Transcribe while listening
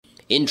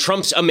In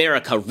Trump's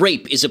America,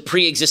 rape is a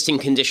pre-existing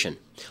condition.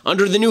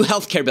 Under the new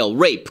healthcare bill,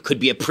 rape could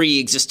be a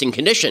pre-existing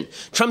condition.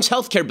 Trump's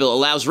healthcare bill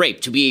allows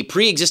rape to be a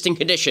pre-existing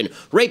condition.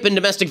 Rape and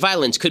domestic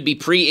violence could be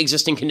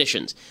pre-existing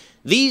conditions.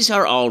 These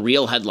are all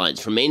real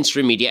headlines from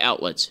mainstream media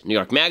outlets: New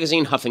York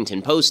Magazine,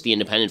 Huffington Post, The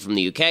Independent from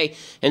the UK,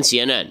 and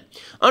CNN.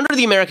 Under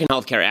the American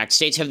Health Care Act,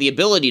 states have the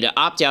ability to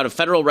opt out of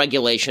federal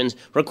regulations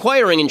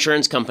requiring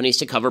insurance companies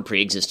to cover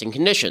pre-existing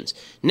conditions.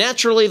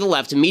 Naturally, the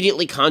left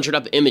immediately conjured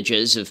up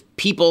images of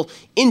people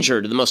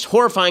injured in the most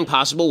horrifying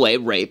possible way,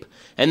 rape,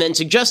 and then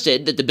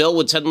suggested that the bill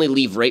would suddenly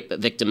leave rape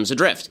victims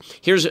adrift.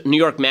 Here's New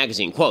York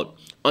Magazine, quote,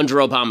 "Under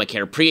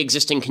Obamacare,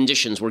 pre-existing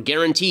conditions were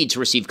guaranteed to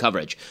receive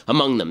coverage,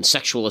 among them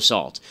sexual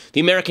assault. The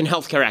American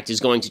Health Care Act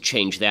is going to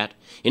change that.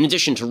 In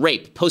addition to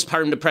rape,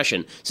 postpartum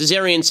depression,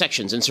 cesarean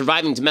sections, and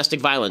surviving domestic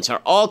violence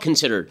are all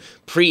considered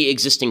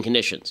pre-existing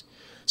conditions."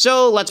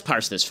 So let's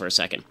parse this for a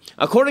second.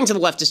 According to the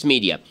leftist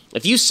media,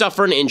 if you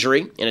suffer an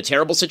injury in a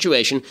terrible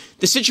situation,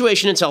 the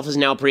situation itself is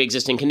now a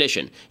pre-existing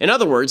condition. In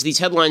other words, these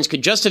headlines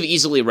could just have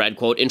easily read,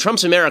 quote, "In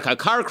Trump's America,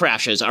 car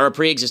crashes are a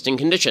pre-existing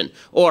condition."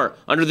 Or,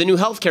 under the new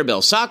healthcare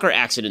bill, soccer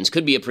accidents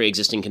could be a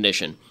pre-existing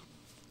condition.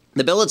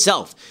 The bill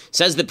itself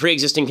says that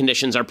pre-existing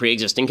conditions are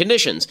pre-existing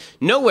conditions.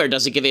 Nowhere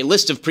does it give a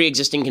list of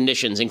pre-existing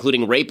conditions,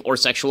 including rape or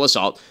sexual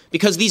assault,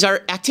 because these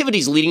are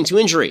activities leading to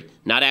injury,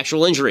 not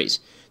actual injuries.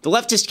 The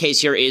leftist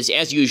case here is,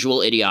 as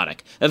usual,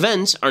 idiotic.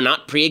 Events are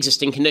not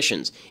pre-existing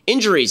conditions.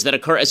 Injuries that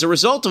occur as a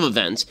result of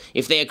events,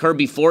 if they occur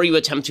before you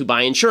attempt to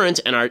buy insurance,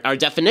 and are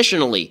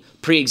definitionally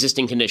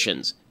pre-existing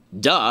conditions.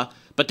 Duh.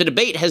 But the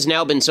debate has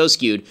now been so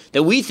skewed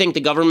that we think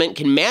the government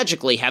can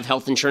magically have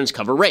health insurance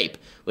cover rape,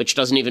 which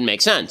doesn't even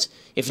make sense.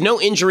 If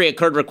no injury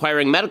occurred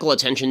requiring medical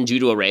attention due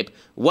to a rape,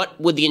 what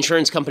would the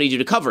insurance company do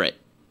to cover it?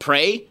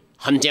 Pray?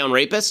 Hunt down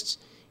rapists?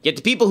 Yet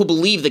the people who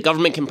believe that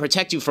government can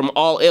protect you from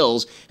all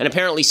ills and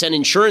apparently send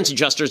insurance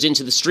adjusters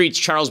into the streets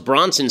Charles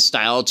Bronson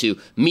style to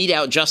mete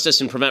out justice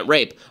and prevent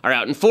rape are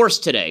out in force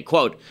today.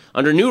 Quote,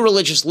 "Under new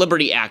Religious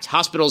Liberty Act,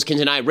 hospitals can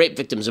deny rape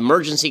victims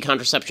emergency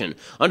contraception.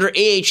 Under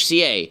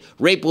AHCA,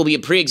 rape will be a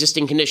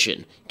pre-existing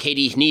condition.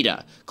 Katie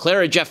Hnida,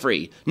 Clara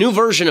Jeffrey, new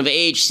version of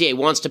AHCA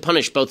wants to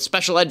punish both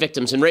special ed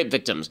victims and rape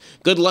victims.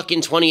 Good luck in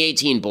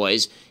 2018,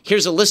 boys.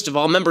 Here's a list of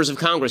all members of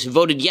Congress who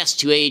voted yes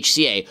to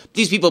AHCA.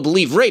 These people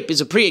believe rape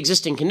is a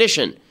pre-existing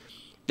condition."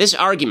 This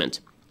argument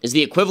is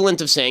the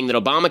equivalent of saying that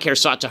Obamacare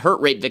sought to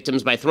hurt rape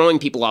victims by throwing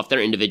people off their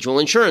individual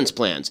insurance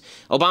plans.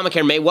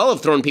 Obamacare may well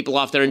have thrown people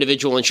off their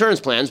individual insurance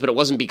plans, but it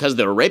wasn't because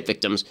they were rape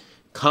victims.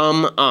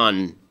 Come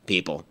on,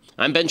 people.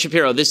 I'm Ben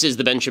Shapiro. This is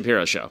The Ben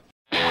Shapiro Show.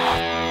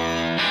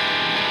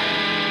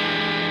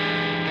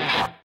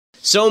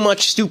 So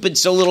much stupid,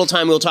 so little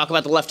time. We'll talk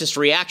about the leftist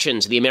reaction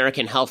to the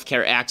American Health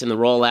Care Act and the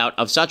rollout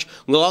of such.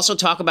 We'll also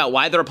talk about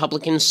why the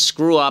Republicans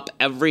screw up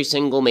every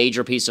single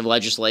major piece of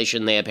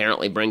legislation they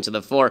apparently bring to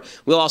the fore.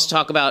 We'll also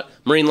talk about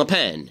Marine Le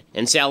Pen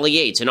and Sally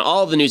Yates and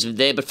all of the news of the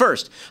day. But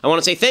first, I want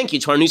to say thank you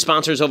to our new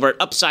sponsors over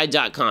at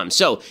Upside.com.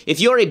 So if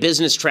you're a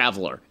business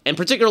traveler, and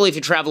particularly if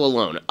you travel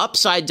alone,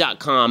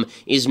 Upside.com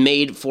is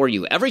made for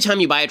you. Every time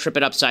you buy a trip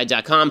at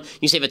Upside.com,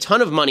 you save a ton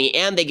of money,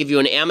 and they give you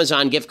an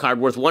Amazon gift card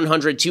worth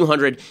 $100,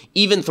 $200,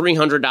 even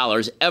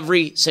 $300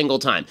 every single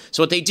time.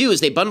 So what they do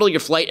is they bundle your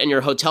flight and your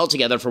hotel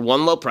together for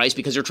one low price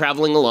because you're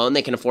traveling alone.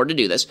 They can afford to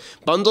do this.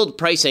 Bundled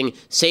pricing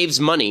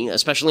saves money,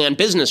 especially on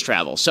business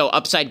travel. So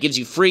Upside gives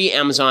you free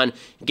Amazon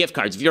gift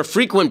cards. If you're a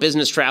frequent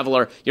business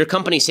traveler, your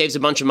company saves a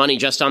bunch of money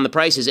just on the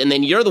prices, and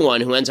then you're the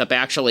one who ends up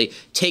actually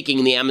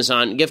taking the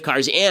Amazon gift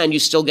cards, and you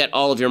still get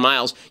all of your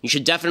miles. You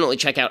should definitely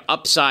check out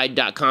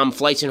Upside.com.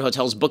 Flights and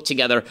hotels booked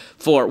together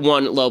for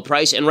one low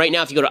price. And right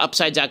now, if you go to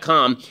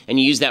Upside.com and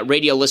you use that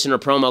radio listener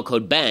promo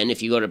code BEN,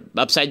 if you go to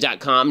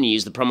Upside.com and you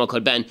use the promo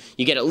code BEN,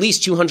 you get at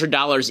least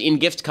 $200 in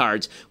gift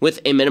cards with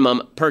a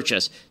minimum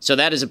purchase. So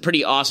that is a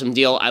pretty awesome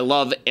deal. I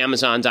love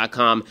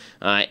Amazon.com,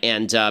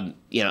 and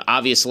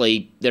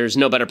obviously there's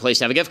no better place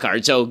to have a gift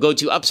card. So go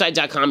to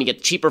Upside.com, you get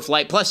the cheaper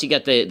flight, plus you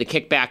get the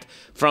kickback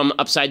from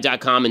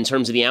Upside.com in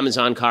terms of the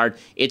Amazon card.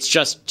 It's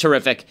just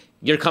terrific.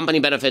 Your company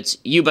benefits,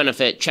 you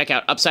benefit. Check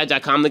out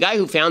Upside.com. The guy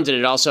who founded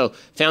it also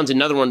founded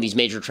another one of these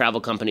major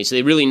travel companies, so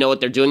they really know what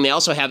they're doing. They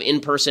also have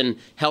in-person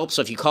help,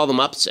 so if you call them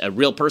up, a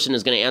real person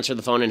is going to answer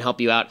the phone and help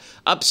you out.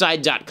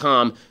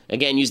 Upside.com.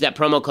 Again, use that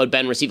promo code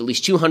BEN, receive at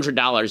least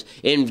 $200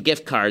 in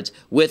gift cards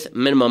with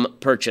minimum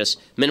purchase.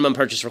 Minimum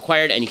purchase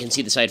required, and you can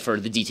see the site for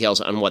the details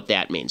on what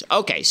that means.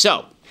 Okay,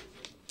 so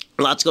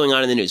lots going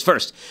on in the news.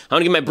 First, I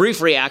want to give my brief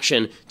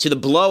reaction to the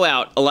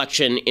blowout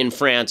election in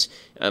France.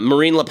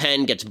 Marine Le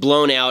Pen gets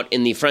blown out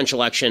in the French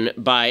election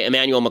by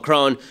Emmanuel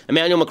Macron.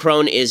 Emmanuel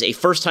Macron is a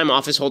first-time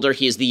office holder.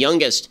 He is the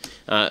youngest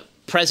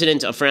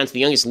president of France, the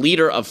youngest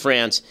leader of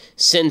France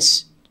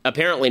since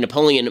apparently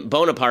Napoleon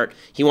Bonaparte.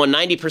 He won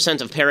 90%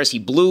 of Paris. He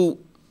blew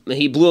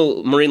he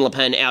blew Marine Le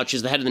Pen out.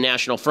 She's the head of the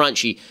National Front.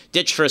 She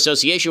ditched her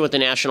association with the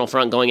National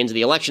Front going into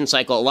the election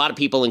cycle. A lot of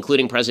people,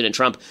 including President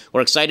Trump,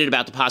 were excited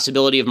about the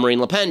possibility of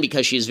Marine Le Pen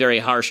because she is very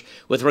harsh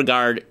with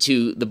regard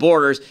to the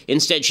borders.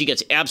 Instead, she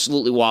gets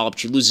absolutely walloped.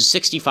 She loses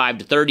 65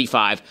 to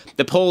 35.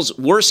 The polls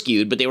were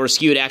skewed, but they were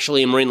skewed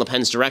actually in Marine Le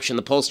Pen's direction.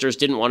 The pollsters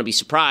didn't want to be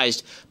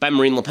surprised by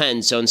Marine Le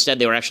Pen, so instead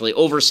they were actually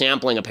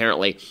oversampling,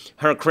 apparently,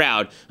 her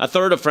crowd. A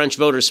third of French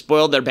voters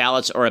spoiled their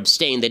ballots or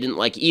abstained. They didn't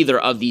like either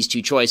of these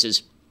two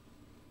choices.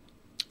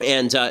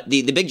 And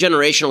the big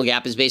generational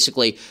gap is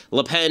basically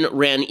Le Pen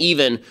ran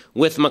even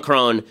with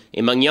Macron.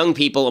 Among young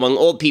people, among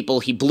old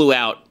people, he blew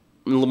out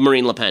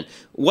Marine Le Pen.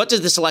 What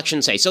does this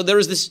election say? So there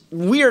was this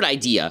weird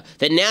idea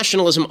that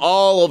nationalism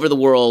all over the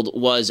world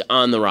was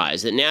on the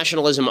rise, that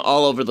nationalism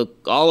all over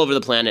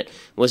the planet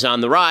was on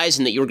the rise,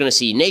 and that you were going to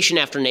see nation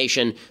after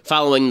nation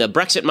following the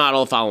Brexit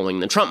model, following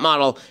the Trump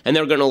model, and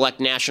they were going to elect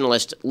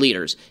nationalist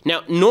leaders.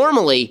 Now,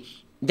 normally,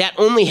 that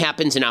only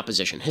happens in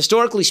opposition.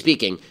 Historically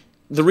speaking,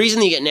 the reason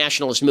that you get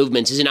nationalist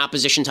movements is in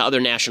opposition to other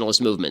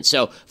nationalist movements.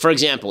 So, for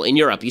example, in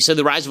Europe, you saw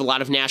the rise of a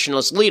lot of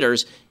nationalist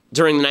leaders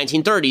during the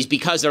 1930s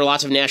because there are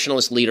lots of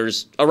nationalist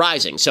leaders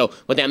arising. So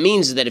what that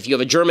means is that if you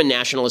have a German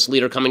nationalist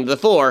leader coming to the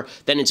fore,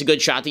 then it's a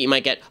good shot that you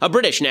might get a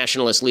British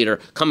nationalist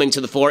leader coming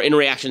to the fore in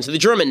reaction to the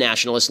German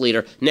nationalist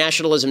leader.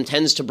 Nationalism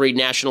tends to breed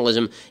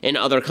nationalism in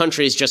other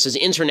countries, just as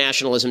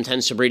internationalism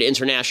tends to breed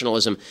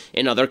internationalism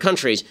in other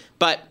countries.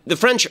 But the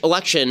French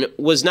election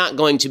was not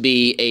going to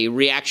be a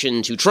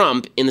reaction to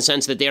Trump in the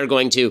sense that they are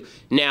going to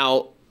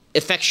now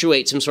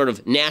effectuate some sort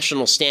of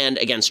national stand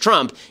against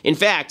Trump. In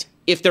fact,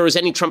 if there was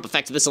any Trump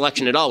effect to this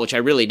election at all, which I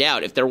really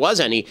doubt, if there was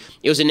any,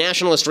 it was a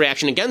nationalist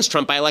reaction against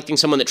Trump by electing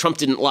someone that Trump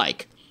didn't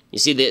like. You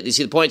see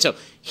the point? So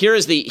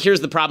here's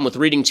the problem with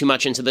reading too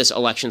much into this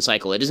election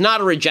cycle. It is not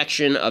a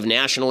rejection of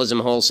nationalism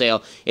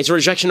wholesale. It's a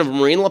rejection of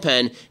Marine Le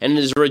Pen, and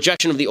it is a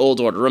rejection of the old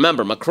order.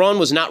 Remember, Macron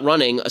was not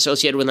running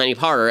associated with any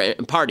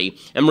party,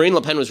 and Marine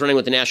Le Pen was running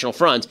with the National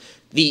Front.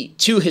 The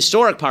two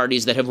historic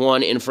parties that have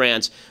won in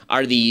France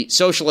are the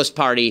Socialist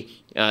Party,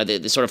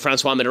 the sort of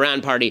Francois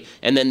Mitterrand party,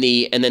 and then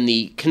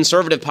the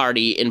Conservative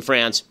Party in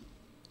France,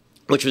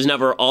 which was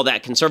never all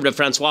that conservative.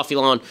 Francois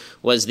Fillon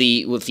was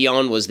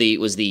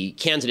the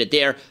candidate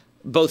there.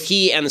 Both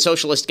he and the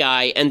socialist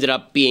guy ended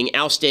up being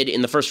ousted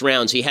in the first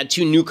round, so you had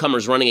two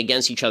newcomers running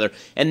against each other,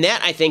 and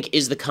that I think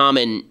is the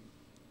common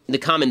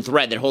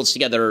thread that holds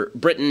together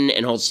Britain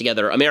and holds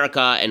together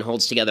America and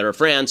holds together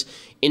France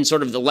in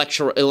sort of the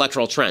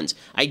electoral trends.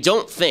 I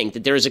don't think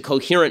that there is a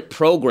coherent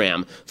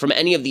program from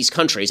any of these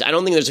countries. I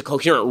don't think there's a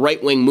coherent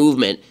right-wing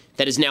movement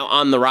that is now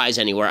on the rise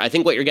anywhere. I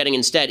think what you're getting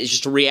instead is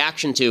just a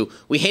reaction to,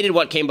 we hated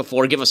what came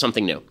before, give us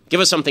something new.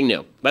 Give us something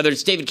new. Whether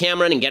it's David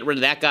Cameron and get rid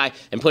of that guy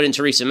and put in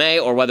Theresa May,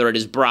 or whether it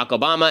is Barack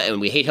Obama and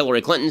we hate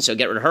Hillary Clinton, so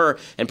get rid of her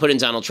and put in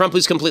Donald Trump,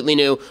 who's completely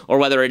new, or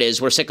whether it is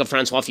we're sick of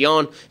Francois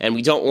Fillon and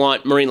we don't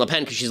want Marine Le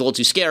Pen because she's a little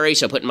too scary,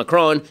 so put in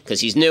Macron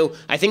because he's new.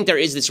 I think there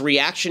is this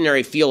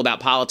reactionary feel about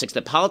politics,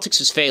 that politics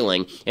is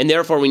failing, and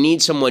therefore we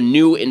need someone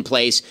new in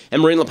place,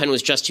 and Marine Le Pen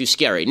was just too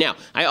scary. Now,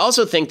 I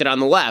also think that on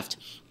the left,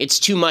 it's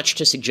too much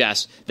to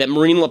suggest that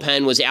Marine Le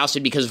Pen was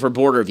ousted because of her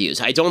border views.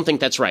 I don't think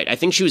that's right. I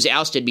think she was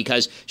ousted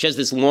because she has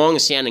this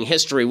long-standing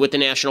history with the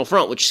National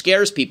Front, which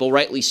scares people,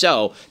 rightly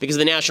so, because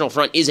the National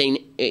Front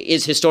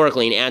is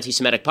historically an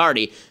anti-Semitic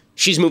party.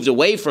 She's moved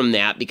away from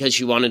that because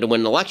she wanted to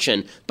win an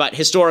election, but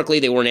historically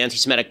they were an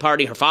anti-Semitic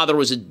party. Her father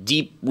was a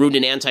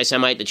deep-rooted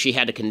anti-Semite that she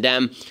had to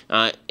condemn,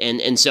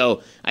 and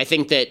so I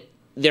think that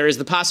there is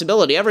the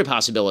possibility, every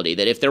possibility,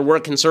 that if there were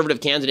a conservative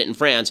candidate in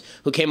France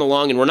who came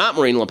along and were not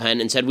Marine Le Pen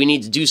and said we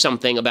need to do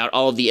something about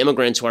all of the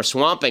immigrants who are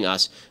swamping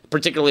us,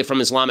 particularly from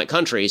Islamic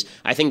countries,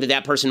 I think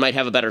that person might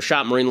have a better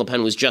shot. Marine Le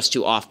Pen was just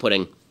too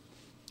off-putting.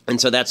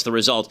 And so that's the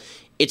result.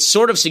 It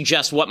sort of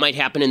suggests what might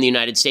happen in the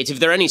United States.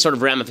 If there are any sort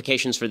of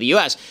ramifications for the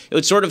U.S., it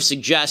would sort of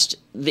suggest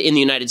in the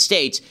United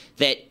States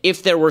that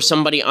if there were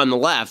somebody on the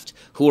left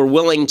who were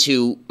willing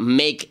to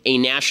make a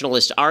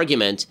nationalist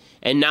argument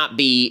and not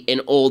be an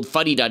old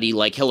fuddy-duddy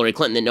like Hillary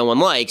Clinton that no one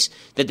likes,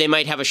 that they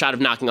might have a shot of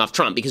knocking off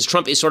Trump. Because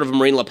Trump is sort of a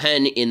Marine Le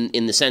Pen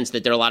in the sense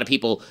that there are a lot of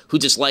people who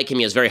dislike him.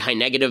 He has very high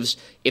negatives.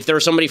 If there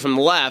was somebody from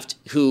the left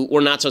who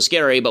were not so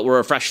scary but were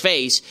a fresh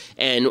face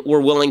and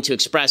were willing to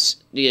express,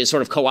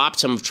 sort of co-opt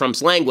some of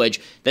Trump's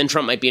language, then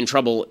Trump might be in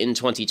trouble in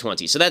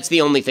 2020. So that's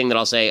the only thing that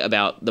I'll say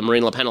about the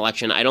Marine Le Pen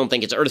election. I don't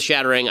think it's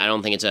earth-shattering. I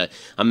don't think it's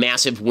a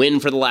massive win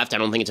for the left. I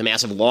don't think it's a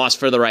massive loss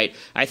for the right.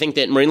 I think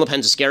that Marine Le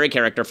Pen's a scary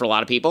character for a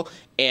lot of people,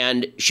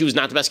 and she was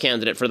not the best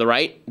candidate for the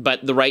right,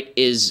 but the right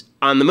is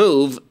on the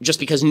move just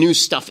because new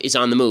stuff is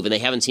on the move, and they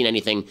haven't seen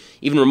anything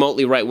even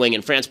remotely right-wing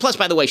in France. Plus,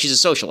 by the way, she's a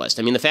socialist.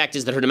 I mean, the fact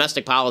is that her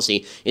domestic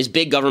policy is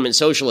big government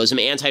socialism,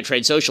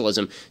 anti-trade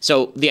socialism.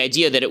 So the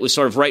idea that it was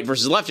sort of right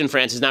versus left in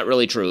France is not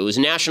really true. It was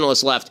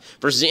nationalist left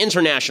versus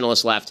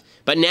internationalist left,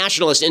 but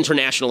nationalist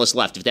internationalist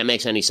left, if that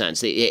makes any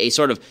sense. A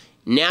sort of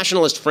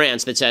nationalist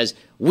France that says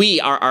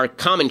our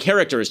common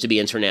character is to be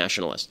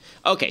internationalist.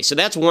 Okay, so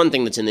that's one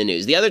thing that's in the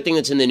news. The other thing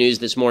that's in the news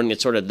this morning,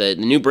 it's sort of the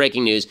new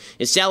breaking news,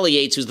 is Sally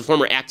Yates, who's the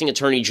former acting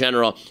attorney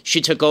general.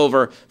 She took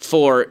over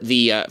for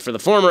the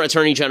former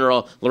attorney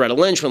general, Loretta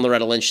Lynch, when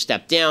Loretta Lynch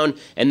stepped down.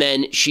 And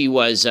then she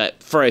was,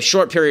 for a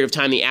short period of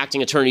time, the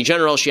acting attorney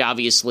general. She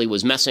obviously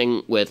was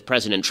messing with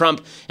President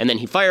Trump, and then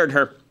he fired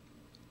her.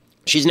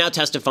 She's now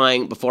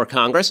testifying before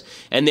Congress,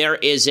 and there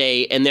is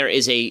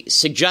a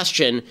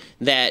suggestion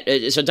that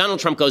so Donald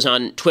Trump goes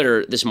on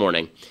Twitter this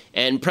morning,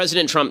 and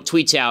President Trump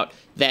tweets out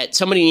that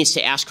somebody needs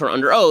to ask her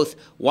under oath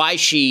why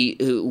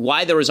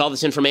there was all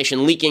this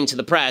information leaking to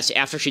the press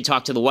after she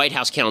talked to the White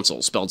House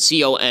counsel, spelled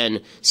Council.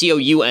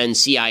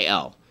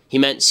 He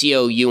meant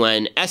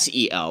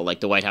Counsel, like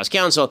the White House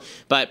counsel,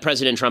 but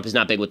President Trump is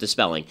not big with the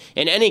spelling.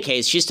 In any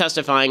case, she's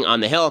testifying on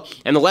the Hill,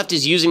 and the left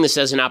is using this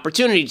as an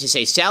opportunity to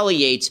say Sally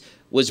Yates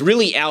was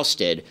really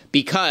ousted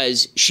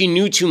because she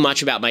knew too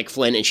much about Mike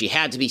Flynn and she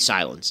had to be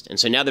silenced. And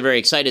so now they're very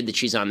excited that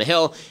she's on the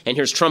Hill, and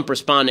here's Trump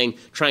responding,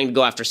 trying to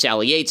go after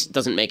Sally Yates.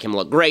 Doesn't make him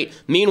look great.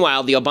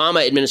 Meanwhile, the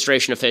Obama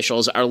administration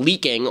officials are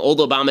leaking, old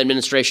Obama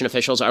administration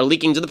officials are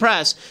leaking to the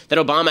press that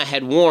Obama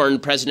had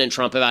warned President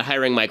Trump about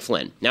hiring Mike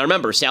Flynn. Now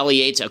remember, Sally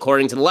Yates,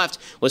 according to the left,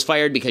 was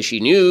fired because she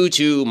knew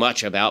too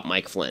much about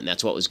Mike Flynn.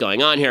 That's what was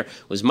going on here,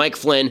 was Mike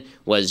Flynn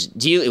was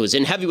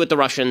in heavy with the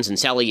Russians, and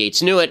Sally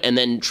Yates knew it, and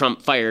then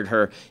Trump fired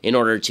her in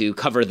order to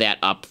cover that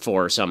up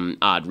for some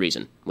odd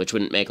reason, which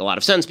wouldn't make a lot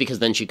of sense because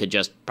then she could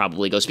just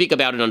probably go speak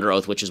about it under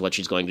oath, which is what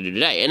she's going to do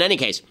today. In any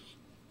case,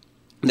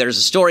 there's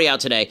a story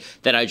out today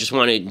that I just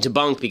want to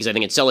debunk because I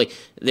think it's silly,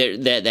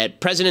 that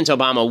President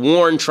Obama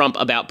warned Trump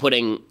about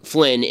putting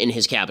Flynn in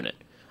his cabinet.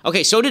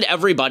 Okay, so did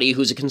everybody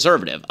who's a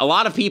conservative. A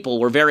lot of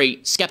people were very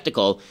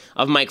skeptical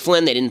of Mike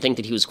Flynn. They didn't think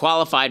that he was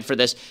qualified for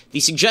this.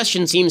 The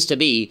suggestion seems to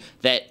be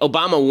that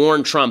Obama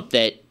warned Trump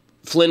that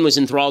Flynn was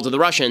enthralled to the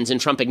Russians,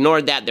 and Trump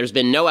ignored that. There's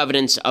been no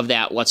evidence of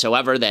that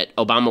whatsoever, that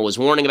Obama was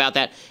warning about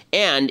that.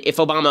 And if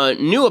Obama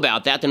knew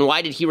about that, then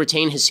why did he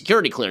retain his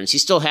security clearance? He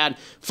still had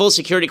full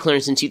security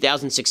clearance in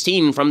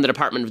 2016 from the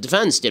Department of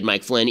Defense, did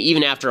Mike Flynn,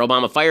 even after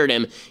Obama fired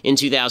him in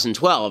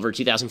 2012 or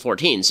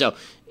 2014. So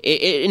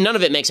none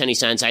of it makes any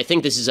sense. I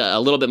think this is a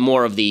little bit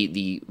more of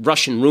the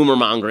Russian rumor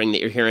mongering that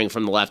you're hearing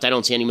from the left. I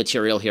don't see any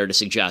material here to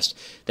suggest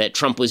that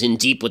Trump was in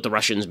deep with the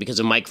Russians because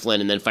of Mike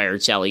Flynn and then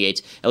fired Sally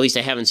Yates. At least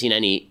I haven't seen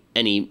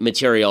any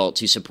material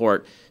to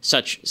support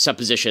such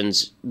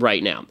suppositions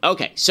right now.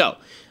 Okay, so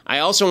I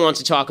also want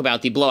to talk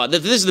about the blowout.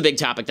 This is the big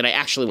topic that I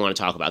actually want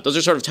to talk about. Those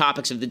are sort of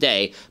topics of the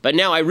day, but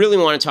now I really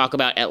want to talk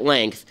about at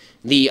length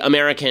the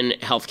American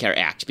Health Care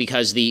Act,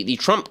 because the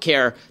Trump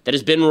care that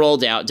has been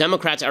rolled out,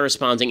 Democrats are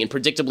responding in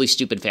predictably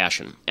stupid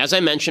fashion. As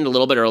I mentioned a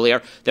little bit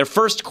earlier, their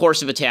first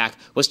course of attack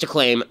was to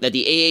claim that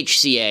the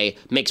AHCA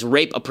makes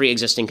rape a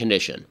pre-existing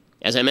condition.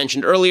 As I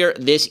mentioned earlier,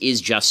 this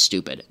is just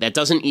stupid. That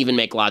doesn't even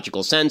make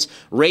logical sense.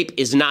 Rape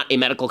is not a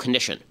medical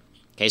condition.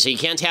 Okay, so you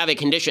can't have a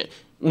condition.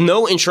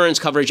 No insurance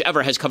coverage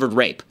ever has covered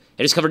rape.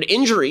 It has covered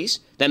injuries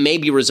that may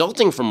be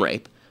resulting from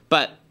rape,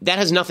 but that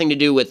has nothing to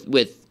do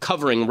with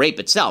covering rape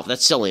itself.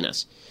 That's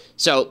silliness.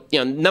 So,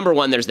 number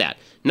one, there's that.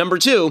 Number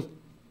two,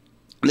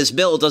 this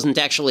bill doesn't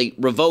actually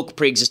revoke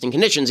pre-existing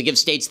conditions. It gives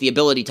states the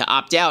ability to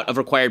opt out of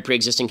required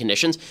pre-existing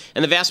conditions,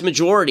 and the vast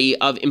majority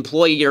of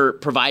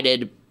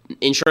employer-provided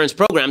insurance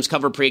programs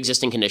cover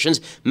pre-existing conditions.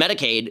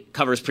 Medicaid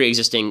covers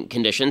pre-existing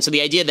conditions. So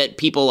the idea that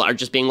people are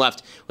just being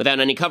left without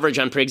any coverage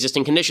on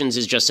pre-existing conditions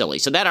is just silly.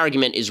 So that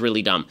argument is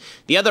really dumb.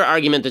 The other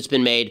argument that's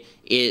been made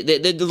is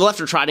the left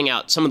are trotting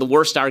out some of the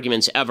worst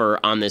arguments ever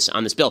on this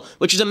bill,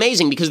 which is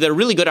amazing because there are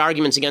really good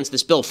arguments against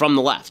this bill from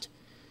the left.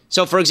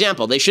 So, for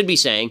example, they should be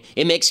saying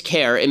it makes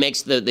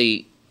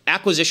the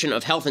acquisition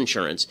of health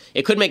insurance,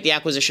 it could make the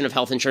acquisition of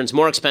health insurance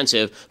more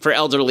expensive for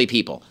elderly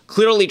people.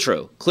 Clearly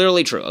true.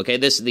 Okay,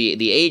 the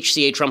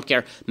AHCA Trump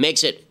care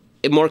makes it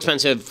more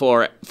expensive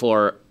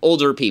for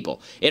older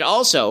people. It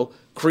also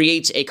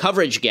creates a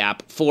coverage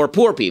gap for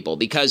poor people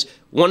because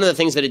one of the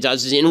things that it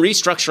does is in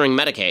restructuring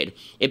Medicaid,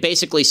 it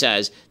basically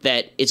says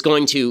that it's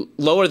going to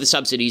lower the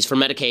subsidies for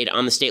Medicaid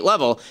on the state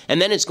level, and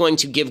then it's going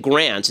to give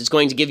grants. It's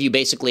going to give you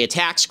basically a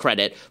tax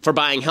credit for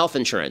buying health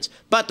insurance.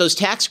 But those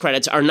tax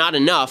credits are not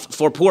enough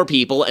for poor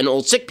people and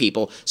old sick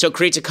people, so it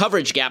creates a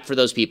coverage gap for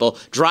those people,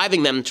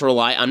 driving them to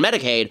rely on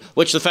Medicaid,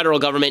 which the federal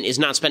government is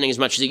not spending as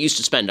much as it used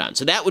to spend on.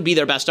 So that would be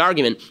their best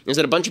argument, is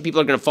that a bunch of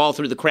people are going to fall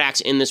through the cracks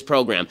in this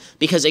program.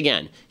 Because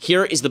again,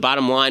 here is the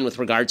bottom line with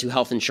regard to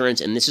health insurance,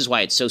 and this is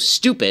why it's so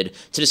stupid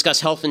to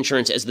discuss health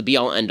insurance as the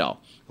be-all,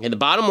 end-all. Okay, the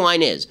bottom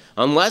line is,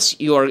 unless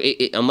you are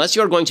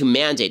going to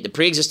mandate that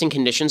pre-existing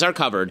conditions are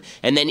covered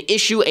and then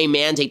issue a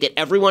mandate that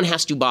everyone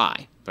has to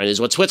buy, right, this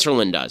is what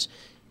Switzerland does.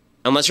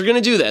 Unless you're going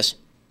to do this,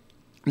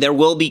 there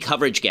will be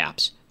coverage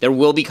gaps There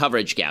will be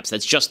coverage gaps.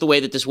 That's just the way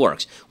that this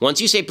works. Once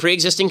you say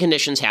pre-existing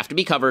conditions have to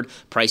be covered,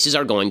 prices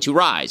are going to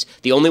rise.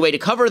 The only way to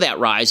cover that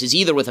rise is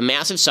either with a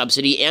massive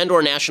subsidy and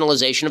or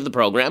nationalization of the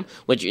program,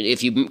 which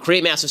if you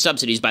create massive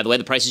subsidies, by the way,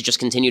 the prices just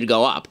continue to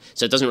go up.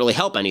 So it doesn't really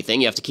help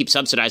anything. You have to keep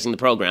subsidizing the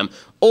program.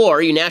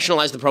 Or you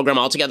nationalize the program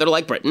altogether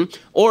like Britain,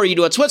 or you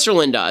do what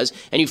Switzerland does,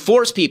 and you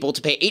force people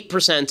to pay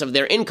 8% of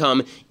their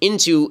income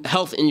into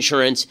health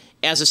insurance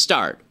as a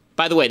start.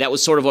 By the way, that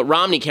was sort of what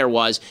Romneycare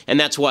was, and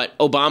that's what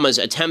Obama's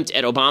attempt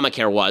at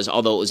Obamacare was,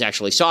 although it was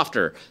actually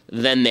softer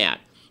than that.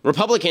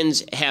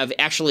 Republicans have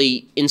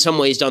actually, in some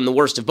ways, done the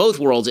worst of both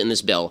worlds in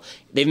this bill.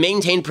 They've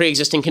maintained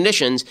pre-existing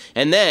conditions,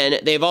 and then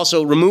they've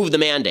also removed the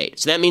mandate.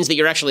 So that means that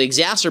you're actually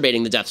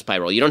exacerbating the death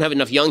spiral. You don't have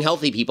enough young,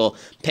 healthy people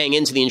paying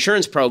into the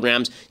insurance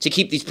programs to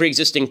keep these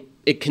pre-existing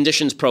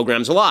conditions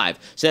programs alive.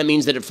 So that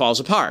means that it falls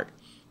apart.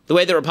 The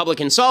way the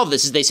Republicans solve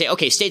this is they say,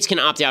 okay, states can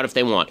opt out if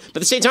they want.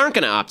 But the states aren't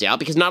going to opt out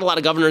because not a lot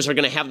of governors are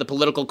going to have the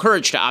political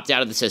courage to opt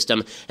out of the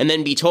system and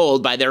then be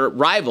told by their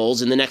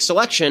rivals in the next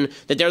election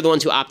that they're the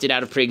ones who opted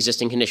out of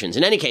pre-existing conditions.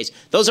 In any case,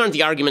 those aren't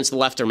the arguments the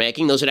left are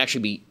making. Those would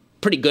actually be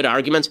pretty good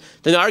arguments.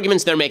 The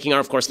arguments they're making are,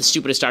 of course, the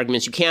stupidest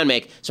arguments you can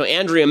make. So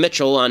Andrea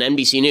Mitchell on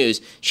NBC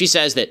News, she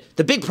says that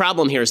the big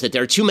problem here is that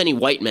there are too many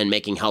white men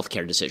making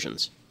healthcare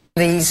decisions.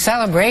 The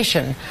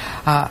celebration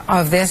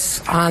of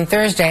this on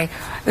Thursday,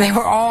 they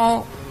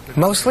were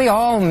mostly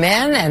all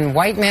men and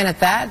white men at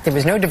that. There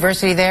was no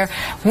diversity there.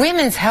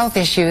 Women's health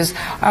issues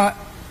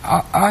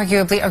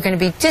arguably are going to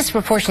be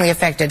disproportionately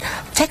affected.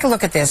 Take a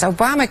look at this.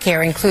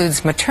 Obamacare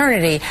includes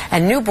maternity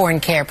and newborn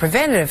care,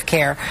 preventative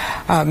care,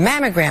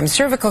 mammograms,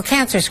 cervical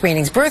cancer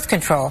screenings, birth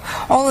control.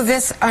 All of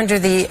this under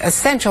the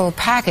essential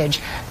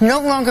package,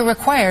 no longer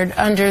required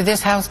under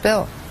this House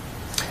bill.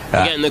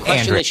 Again, the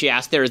question that she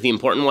asked there is the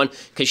important one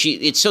because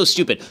it's so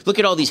stupid. Look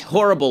at all these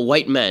horrible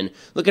white men.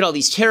 Look at all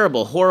these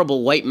terrible,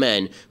 horrible white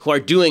men who are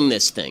doing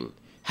this thing.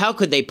 How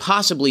could they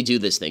possibly do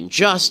this thing?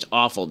 Just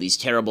awful, these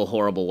terrible,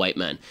 horrible white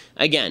men.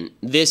 Again,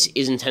 this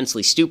is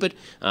intensely stupid.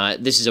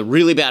 This is a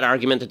really bad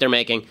argument that they're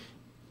making.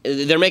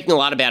 They're making a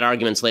lot of bad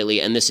arguments lately,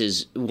 and this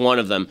is one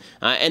of them.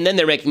 And then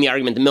they're making the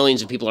argument that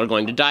millions of people are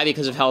going to die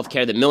because of health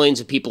care, that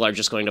millions of people are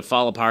just going to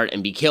fall apart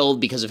and be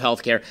killed because of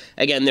health care.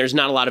 Again, there's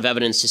not a lot of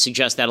evidence to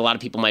suggest that a lot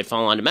of people might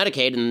fall onto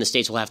Medicaid, and then the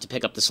states will have to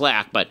pick up the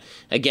slack. But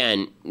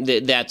again,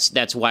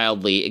 that's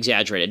wildly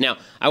exaggerated. Now,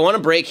 I want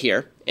to break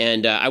here,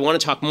 and I want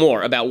to talk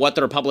more about what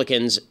the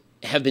Republicans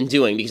have been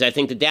doing, because I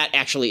think that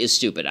actually is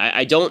stupid.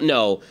 I don't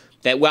know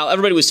that while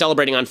everybody was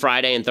celebrating on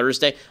Friday and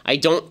Thursday, I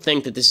don't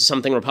think that this is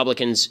something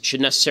Republicans should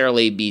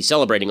necessarily be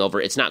celebrating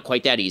over. It's not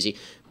quite that easy.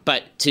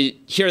 But to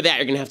hear that,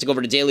 you're going to have to go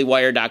over to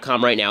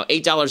dailywire.com right now.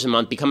 $8 a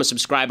month. Become a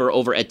subscriber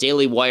over at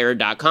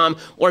dailywire.com.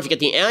 Or if you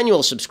get the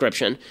annual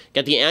subscription,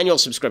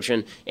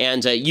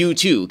 and you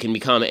too can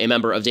become a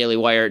member of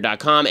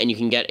dailywire.com, and you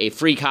can get a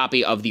free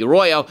copy of The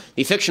Arroyo,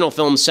 the fictional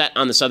film set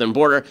on the southern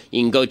border.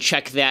 You can go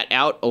check that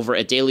out over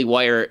at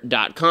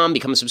dailywire.com,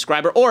 become a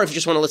subscriber. Or if you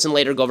just want to listen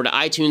later, go over to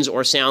iTunes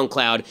or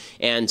SoundCloud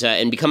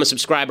and become a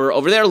subscriber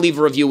over there. Leave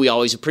a review. We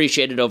always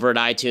appreciate it over at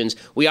iTunes.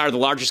 We are the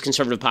largest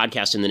conservative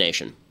podcast in the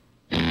nation.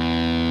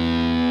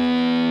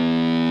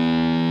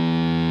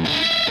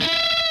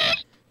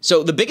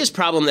 So the biggest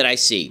problem that I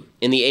see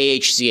in the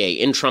AHCA,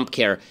 in Trump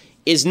Care,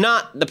 is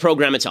not the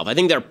program itself. I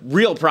think there are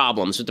real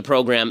problems with the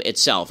program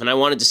itself, and I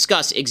want to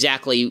discuss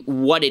exactly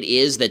what it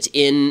is that's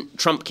in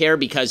Trump Care,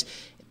 because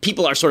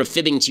people are sort of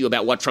fibbing to you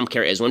about what Trump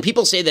Care is. When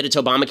people say that it's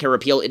Obamacare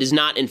repeal, it is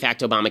not, in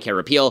fact, Obamacare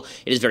repeal.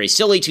 It is very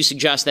silly to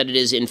suggest that it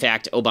is, in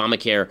fact,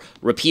 Obamacare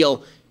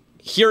repeal.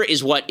 Here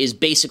is what is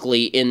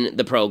basically in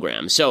the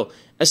program. So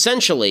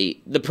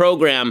essentially, the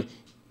program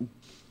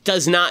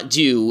does not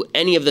do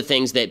any of the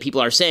things that people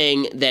are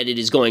saying that it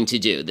is going to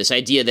do. This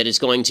idea that it's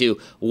going to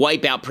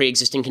wipe out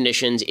pre-existing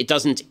conditions, it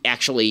doesn't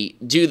actually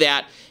do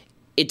that.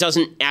 It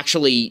doesn't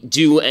actually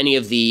do any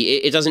of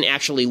it doesn't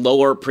actually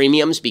lower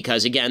premiums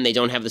because, again, they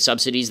don't have the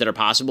subsidies that are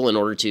possible in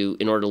order to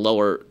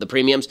lower the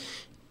premiums.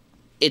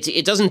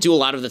 It doesn't do a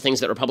lot of the things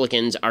that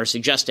Republicans are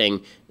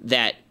suggesting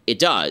that it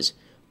does,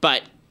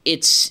 but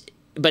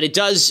it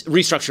does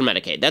restructure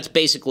Medicaid. That's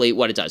basically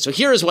what it does. So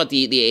here is what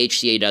the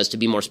AHCA does, to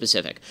be more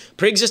specific.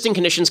 Pre-existing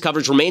conditions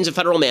coverage remains a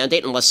federal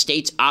mandate unless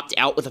states opt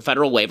out with a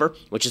federal waiver,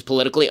 which is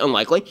politically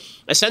unlikely.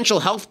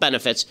 Essential health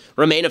benefits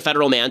remain a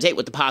federal mandate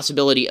with the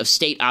possibility of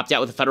state opt-out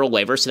with a federal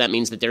waiver. So that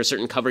means that there are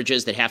certain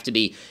coverages that have to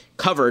be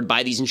covered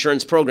by these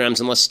insurance programs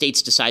unless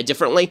states decide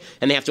differently,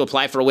 and they have to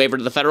apply for a waiver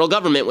to the federal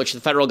government, which the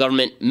federal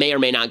government may or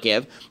may not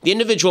give. The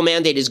individual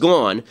mandate is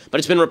gone, but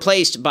it's been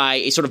replaced by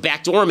a sort of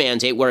backdoor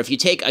mandate where if you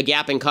take a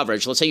gap in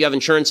coverage, let's say you have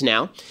insurance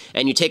now,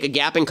 and you take a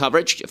gap in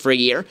coverage for a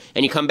year,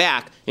 and you come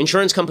back,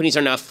 insurance companies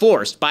are now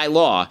forced by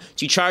law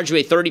to charge you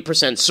a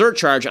 30%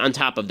 surcharge on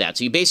top of that.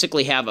 So you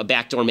basically have a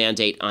backdoor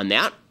mandate on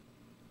that.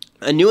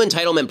 A new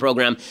entitlement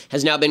program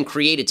has now been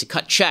created to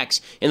cut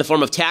checks in the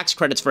form of tax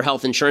credits for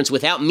health insurance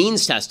without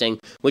means testing,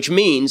 which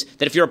means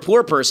that if you're a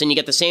poor person, you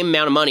get the same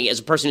amount of money as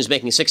a person who's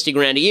making 60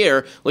 grand a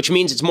year, which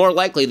means it's more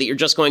likely that you're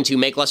just going to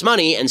make less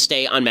money and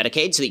stay on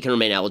Medicaid so that you can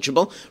remain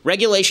eligible.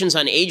 Regulations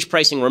on age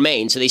pricing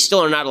remain, so they still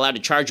are not allowed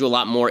to charge you a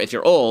lot more if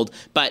you're old,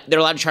 but they're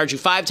allowed to charge you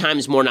 5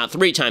 times more, not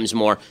 3 times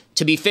more.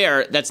 To be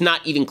fair, that's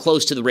not even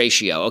close to the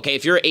ratio, okay?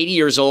 If you're 80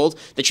 years old,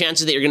 the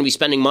chances that you're going to be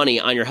spending money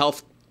on your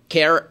health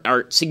care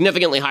are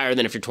significantly higher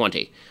than if you're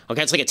 20.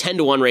 Okay, it's like a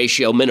 10-to-1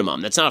 ratio minimum.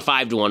 That's not a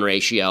 5-to-1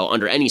 ratio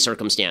under any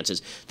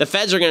circumstances. The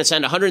feds are going to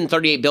send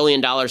 $138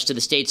 billion to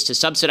the states to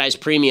subsidize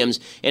premiums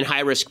in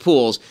high-risk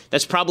pools.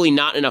 That's probably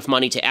not enough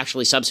money to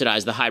actually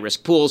subsidize the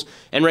high-risk pools.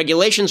 And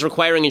regulations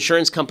requiring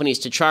insurance companies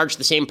to charge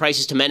the same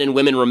prices to men and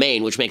women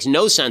remain, which makes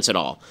no sense at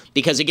all.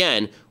 Because,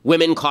 again,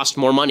 women cost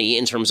more money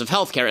in terms of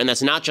health care, and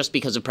that's not just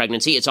because of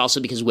pregnancy. It's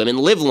also because women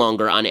live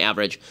longer on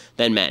average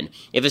than men.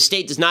 If a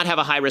state does not have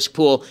a high-risk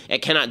pool,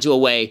 it cannot do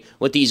away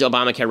with these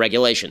Obamacare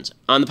regulations.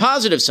 On the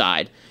positive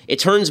side, it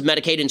turns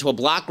Medicaid into a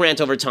block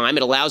grant over time.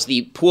 It allows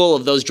the pool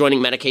of those joining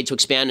Medicaid to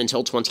expand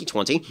until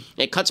 2020.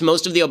 It cuts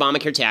most of the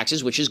Obamacare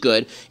taxes, which is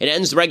good. It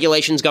ends the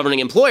regulations governing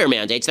employer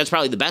mandates. That's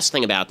probably the best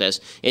thing about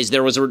this, is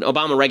there was an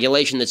Obama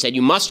regulation that said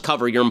you must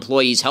cover your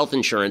employees' health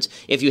insurance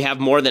if you have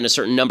more than a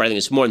certain number. I think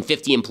it's more than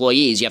 50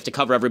 employees. You have to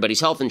cover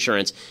everybody's health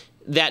insurance.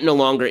 That no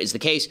longer is the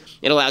case.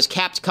 It allows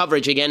capped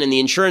coverage, again, in the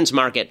insurance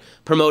market,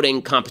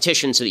 promoting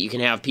competition so that you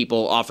can have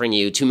people offering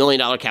you $2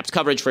 million capped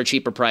coverage for a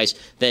cheaper price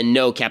than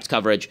no capped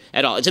coverage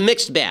at all. It's a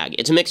mixed bag.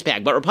 It's a mixed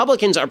bag. But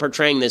Republicans are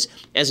portraying this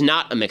as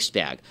not a mixed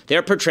bag.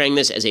 They're portraying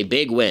this as a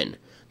big win.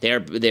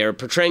 They're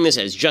portraying this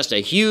as just a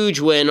huge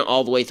win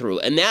all the way through.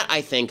 And that,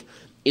 I think,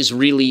 is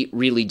really,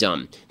 really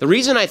dumb. The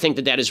reason I think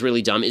that is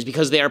really dumb is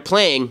because they are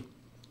playing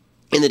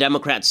in the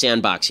Democrat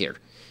sandbox here.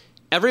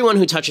 Everyone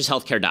who touches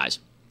healthcare dies.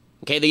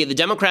 Okay, the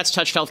Democrats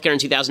touched healthcare in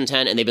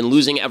 2010, and they've been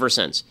losing ever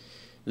since.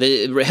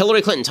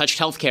 Hillary Clinton touched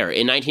healthcare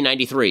in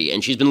 1993,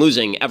 and she's been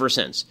losing ever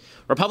since.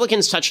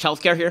 Republicans touched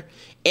healthcare here,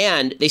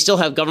 and they still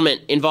have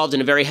government involved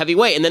in a very heavy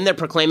way, and then they're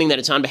proclaiming that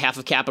it's on behalf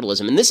of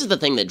capitalism. And this is the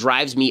thing that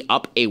drives me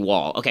up a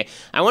wall. Okay,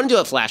 I want to do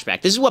a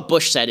flashback. This is what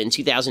Bush said in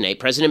 2008,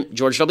 President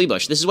George W.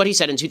 Bush. This is what he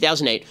said in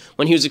 2008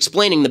 when he was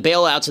explaining the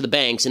bailouts of the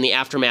banks in the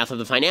aftermath of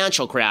the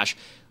financial crash.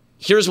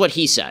 Here's what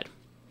he said.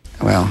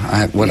 Well,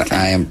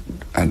 I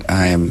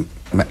am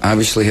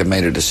obviously have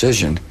made a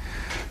decision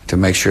to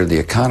make sure the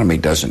economy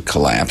doesn't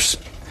collapse.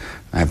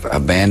 I've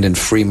abandoned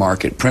free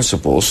market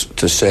principles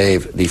to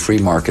save the free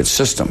market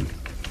system.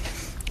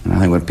 And I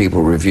think when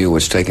people review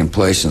what's taken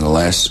place in the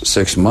last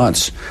 6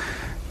 months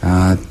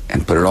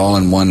and put it all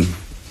in one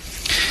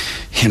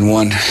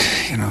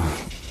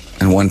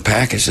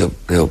package,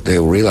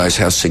 they'll realize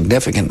how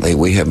significantly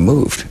we have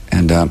moved.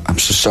 And I'm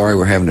so sorry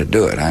we're having to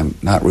do it. I'm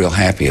not real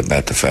happy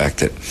about the fact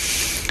that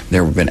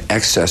there have been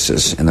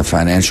excesses in the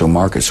financial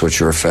markets which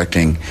are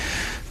affecting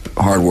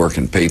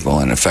hardworking people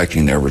and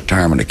affecting their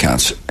retirement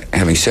accounts.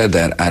 Having said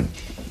that, I'm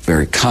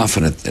very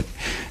confident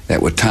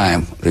that with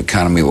time, the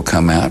economy will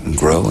come out and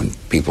grow and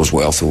people's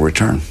wealth will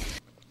return.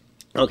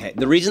 Okay,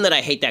 the reason that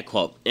I hate that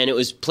quote, and it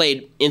was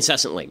played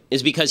incessantly,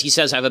 is because he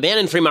says, I've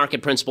abandoned free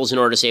market principles in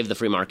order to save the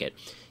free market.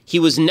 He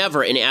was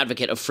never an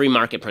advocate of free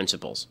market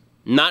principles.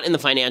 Not in the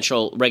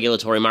financial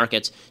regulatory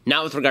markets,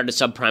 not with regard to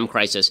subprime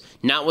crisis,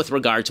 not with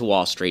regard to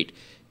Wall Street.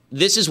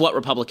 This is what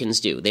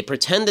Republicans do. They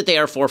pretend that they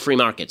are for free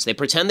markets. They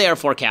pretend they are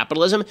for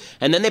capitalism,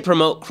 and then they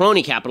promote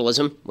crony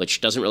capitalism, which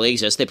doesn't really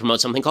exist. They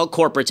promote something called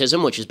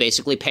corporatism, which is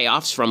basically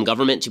payoffs from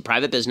government to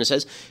private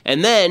businesses,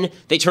 and then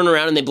they turn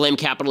around and they blame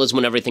capitalism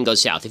when everything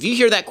goes south. If you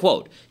hear that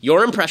quote,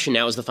 your impression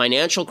now is the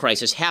financial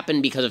crisis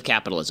happened because of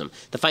capitalism.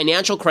 The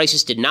financial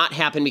crisis did not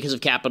happen because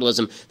of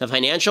capitalism. The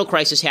financial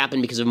crisis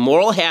happened because of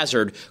moral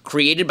hazard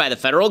created by the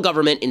federal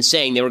government in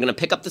saying they were going to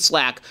pick up the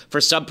slack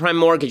for subprime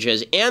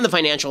mortgages, and the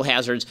financial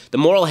hazards, the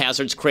moral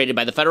hazards created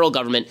by the federal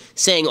government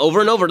saying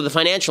over and over to the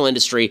financial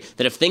industry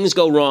that if things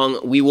go wrong,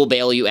 we will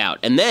bail you out.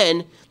 And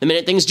then, the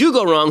minute things do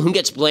go wrong, who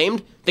gets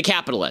blamed? The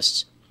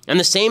capitalists. And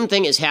the same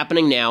thing is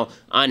happening now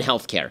on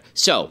healthcare.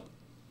 So,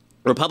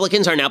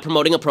 Republicans are now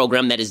promoting a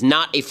program that is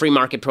not a free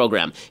market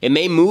program. It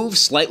may move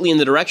slightly in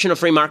the direction of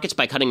free markets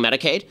by cutting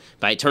Medicaid,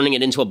 by turning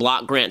it into a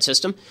block grant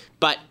system,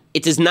 but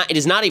it is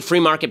not a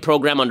free market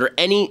program under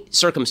any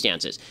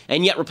circumstances.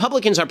 And yet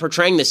Republicans are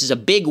portraying this as a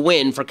big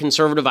win for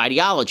conservative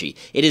ideology.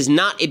 It is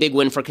not a big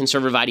win for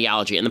conservative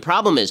ideology. And the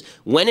problem is,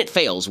 when it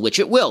fails, which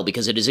it will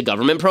because it is a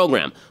government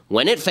program,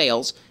 when it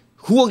fails,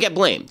 who will get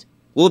blamed?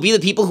 Will it be the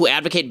people who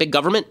advocate big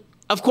government?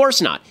 Of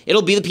course not.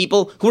 It'll be the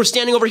people who are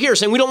standing over here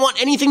saying we don't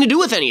want anything to do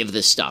with any of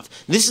this stuff.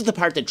 This is the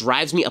part that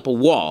drives me up a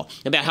wall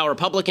about how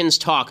Republicans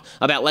talk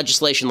about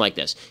legislation like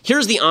this.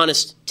 Here's the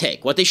honest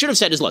take. What they should have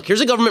said is, look,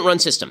 here's a government-run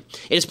system.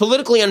 It is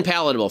politically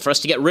unpalatable for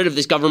us to get rid of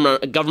this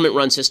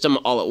government-run system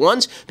all at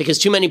once because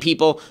too many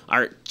people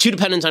are too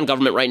dependent on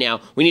government right now.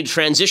 We need to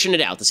transition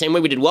it out. The same way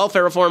we did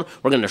welfare reform,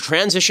 we're going to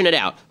transition it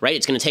out, right?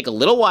 It's going to take a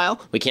little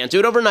while. We can't do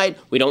it overnight.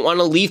 We don't want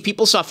to leave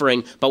people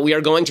suffering, but we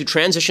are going to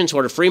transition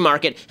toward a free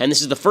market, and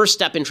this is the first step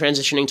step in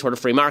transitioning toward a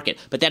free market.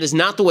 But that is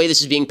not the way this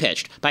is being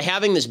pitched. By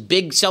having this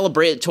big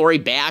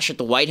celebratory bash at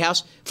the White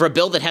House for a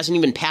bill that hasn't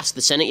even passed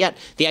the Senate yet,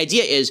 the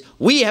idea is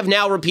we have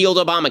now repealed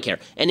Obamacare.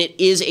 And it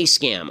is a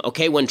scam,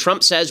 okay? When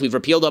Trump says we've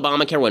repealed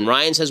Obamacare, when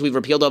Ryan says we've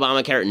repealed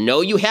Obamacare,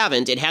 no, you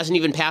haven't. It hasn't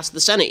even passed the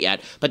Senate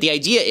yet. But the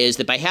idea is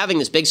that by having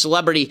this big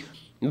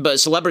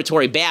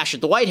celebratory bash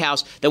at the White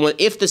House, then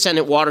if the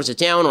Senate waters it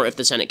down or if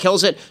the Senate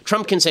kills it,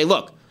 Trump can say,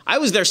 look, I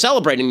was there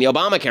celebrating the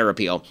Obamacare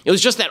repeal. It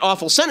was just that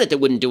awful Senate that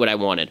wouldn't do what I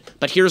wanted.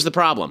 But here's the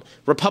problem.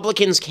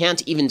 Republicans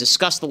can't even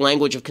discuss the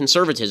language of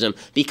conservatism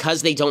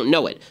because they don't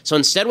know it. So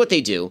instead what they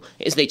do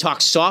is they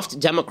talk soft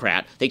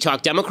Democrat, they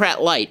talk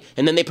Democrat light,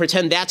 and then they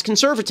pretend that's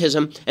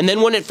conservatism. And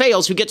then when it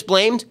fails, who gets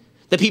blamed?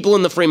 The people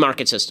in the free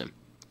market system.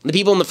 The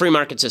people in the free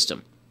market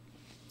system.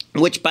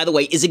 Which, by the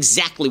way, is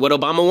exactly what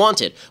Obama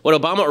wanted.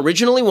 What Obama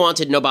originally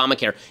wanted in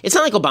Obamacare. It's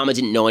not like Obama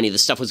didn't know any of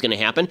this stuff was going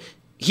to happen.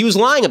 He was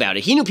lying about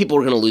it. He knew people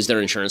were going to lose their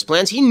insurance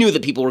plans. He knew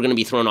that people were going to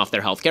be thrown off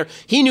their health care.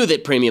 He knew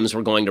that premiums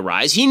were going to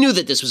rise. He knew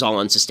that this was all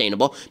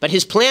unsustainable. But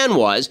his plan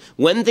was,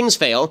 when things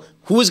fail,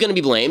 who was going to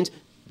be blamed?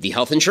 The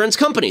health insurance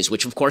companies,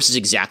 which of course is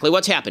exactly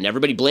what's happened.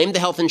 Everybody blamed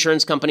the health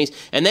insurance companies,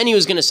 and then he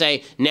was going to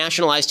say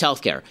nationalized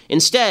health care.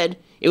 Instead,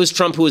 it was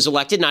Trump who was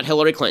elected, not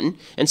Hillary Clinton.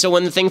 And so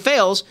when the thing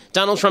fails,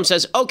 Donald Trump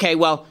says, okay,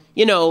 well,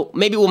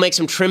 maybe we'll make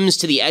some trims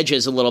to the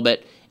edges a little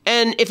bit.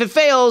 And if it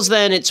fails,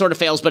 then it sort of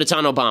fails, but it's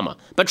on Obama.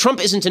 But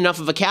Trump isn't enough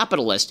of a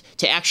capitalist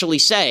to actually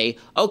say,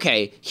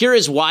 okay, here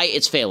is why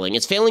it's failing.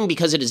 It's failing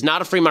because it is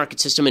not a free market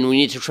system and we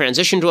need to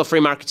transition to a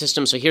free market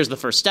system. So here's the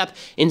first step.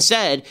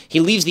 Instead, he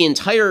leaves the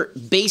entire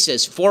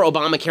basis for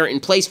Obamacare in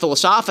place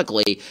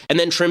philosophically and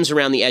then trims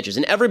around the edges.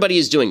 And everybody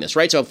is doing this,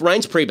 right? So if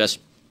Reince Priebus,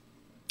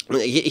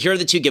 here are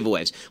the two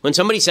giveaways. When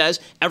somebody says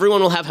everyone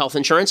will have health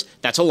insurance,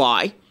 that's a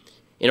lie.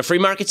 In a free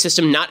market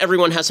system, not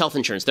everyone has health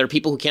insurance. There are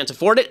people who can't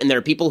afford it, and there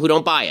are people who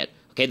don't buy it.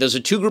 Okay, those are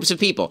two groups of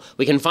people.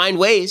 We can find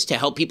ways to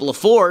help people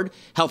afford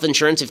health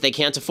insurance if they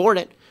can't afford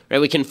it. Right?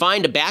 We can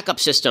find a backup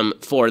system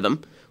for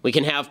them. We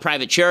can have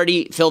private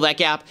charity fill that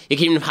gap. You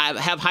can even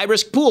have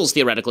high-risk pools,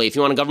 theoretically, if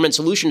you want a government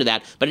solution to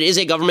that. But it is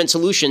a government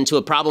solution to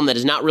a problem that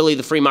is not really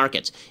the free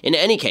markets. In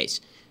any case,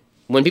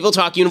 when people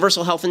talk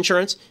universal health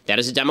insurance, that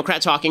is a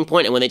Democrat talking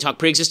point. And when they talk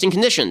pre-existing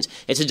conditions,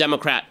 it's a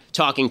Democrat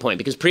talking point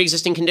because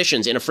pre-existing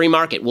conditions in a free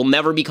market will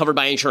never be covered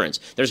by insurance.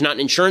 There's not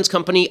an insurance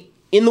company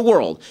in the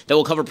world that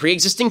will cover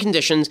pre-existing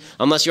conditions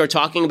unless you're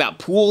talking about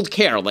pooled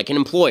care, like an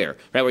employer,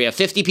 right, where you have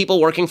 50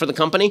 people working for the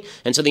company,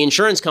 and so the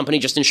insurance company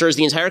just insures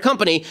the entire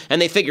company,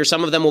 and they figure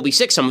some of them will be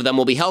sick, some of them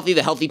will be healthy,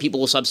 the healthy people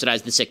will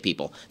subsidize the sick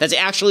people. That's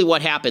actually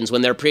what happens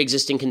when there are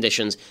pre-existing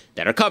conditions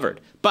that are covered.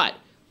 But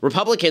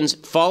Republicans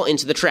fall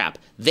into the trap.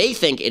 They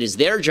think it is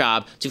their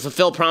job to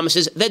fulfill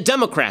promises that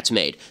Democrats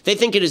made. They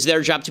think it is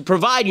their job to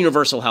provide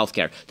universal health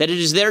care, that it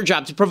is their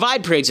job to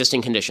provide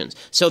pre-existing conditions.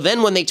 So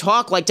then when they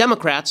talk like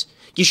Democrats,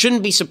 you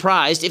shouldn't be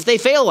surprised if they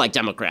fail like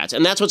Democrats.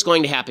 And that's what's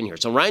going to happen here.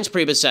 So Reince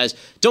Priebus says,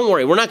 don't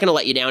worry, we're not going to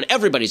let you down.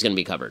 Everybody's going to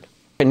be covered.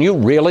 Can you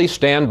really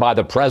stand by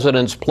the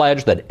president's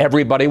pledge that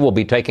everybody will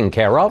be taken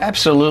care of?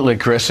 Absolutely,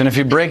 Chris. And if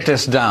you break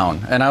this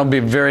down, and I'll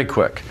be very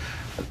quick,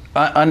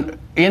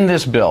 in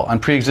this bill on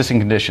pre-existing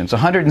conditions,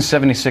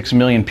 176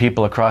 million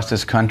people across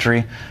this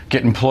country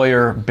get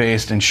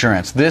employer-based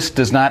insurance. This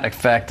does not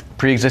affect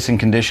pre-existing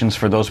conditions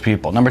for those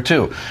people. Number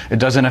two, it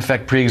doesn't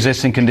affect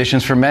pre-existing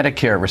conditions for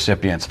Medicare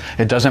recipients.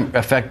 It doesn't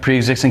affect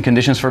pre-existing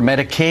conditions for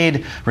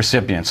Medicaid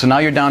recipients. So now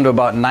you're down to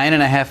about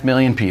 9.5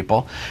 million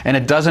people, and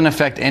it doesn't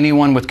affect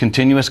anyone with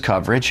continuous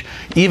coverage.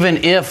 Even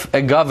if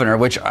a governor,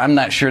 which I'm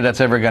not sure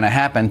that's ever going to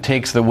happen,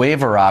 takes the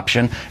waiver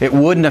option, it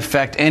wouldn't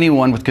affect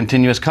anyone with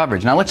continuous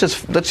coverage. Now let's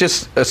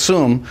just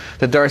assume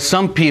that there are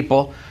some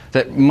people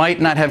that might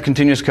not have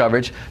continuous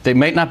coverage. They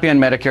might not be on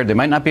Medicare. They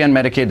might not be on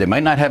Medicaid. They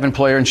might not have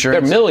employer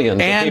insurance. There are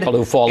millions of people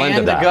who fall into that.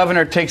 And the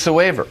governor takes a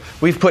waiver.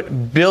 We've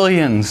put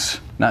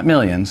billions, not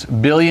millions,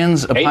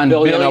 billions upon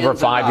billions over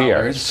 5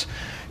 years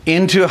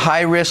into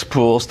high-risk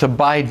pools to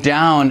buy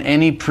down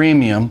any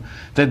premium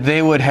that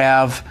they would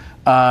have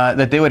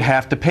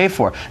to pay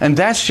for. And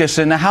that's just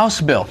in the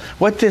House bill.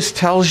 What this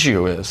tells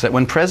you is that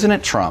when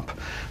President Trump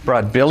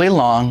brought Billy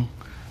Long,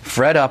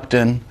 Fred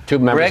Upton,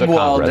 Greg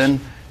Walden,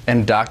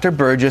 and Dr.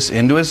 Burgess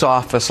into his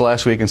office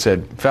last week and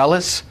said,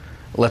 fellas,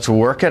 let's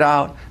work it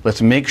out.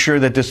 Let's make sure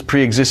that this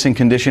pre-existing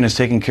condition is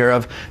taken care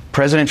of.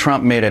 President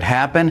Trump made it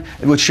happen,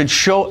 which should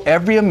show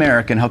every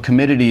American how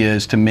committed he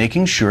is to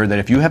making sure that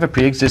if you have a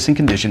pre-existing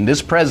condition,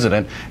 this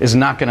president is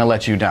not going to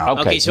let you down.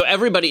 Okay, so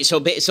everybody, so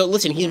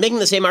listen, he's making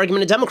the same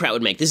argument a Democrat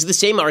would make. This is the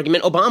same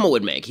argument Obama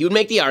would make. He would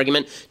make the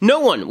argument no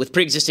one with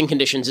pre-existing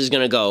conditions is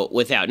going to go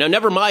without. Now,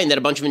 never mind that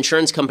a bunch of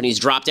insurance companies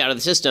dropped out of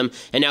the system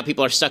and now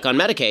people are stuck on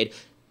Medicaid.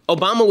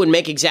 Obama would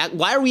make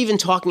why are we even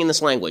talking in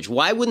this language?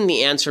 Why wouldn't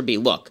the answer be,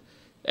 look,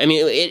 I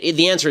mean,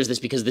 the answer is this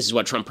because this is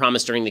what Trump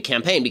promised during the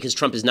campaign, because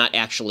Trump is not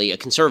actually a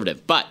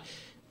conservative. But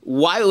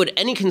why would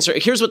any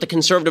here's what the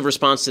conservative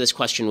response to this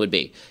question would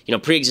be.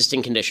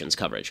 Pre-existing conditions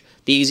coverage.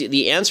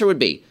 The answer would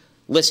be,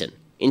 listen,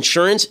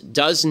 insurance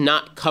does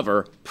not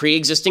cover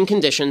pre-existing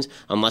conditions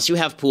unless you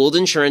have pooled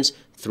insurance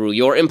through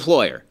your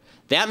employer.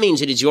 That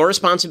means it is your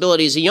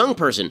responsibility as a young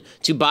person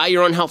to buy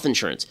your own health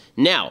insurance.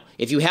 Now,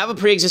 if you have a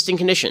pre-existing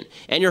condition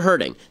and you're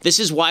hurting, this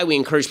is why we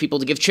encourage people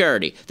to give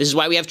charity. This is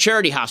why we have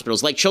charity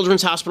hospitals like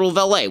Children's Hospital of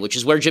LA, which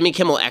is where Jimmy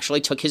Kimmel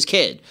actually took his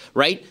kid,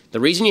 right? The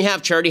reason you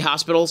have charity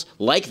hospitals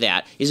like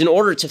that is in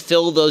order to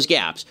fill those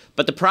gaps.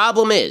 But the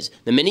problem is,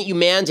 the minute you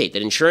mandate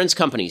that insurance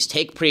companies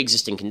take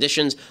pre-existing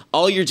conditions,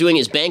 all you're doing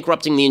is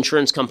bankrupting the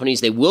insurance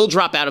companies. They will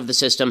drop out of the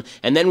system,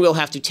 and then we'll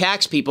have to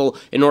tax people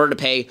in order to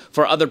pay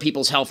for other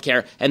people's health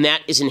care, and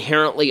that is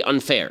inherently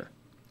unfair.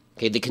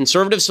 Okay, the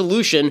conservative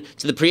solution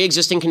to the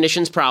pre-existing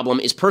conditions problem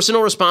is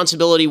personal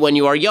responsibility when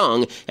you are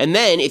young, and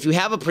then if you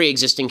have a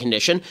pre-existing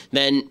condition,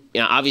 then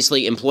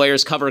obviously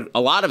employers cover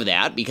a lot of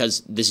that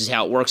because this is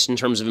how it works in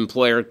terms of an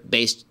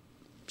employer-based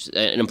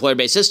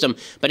system.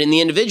 But in the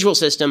individual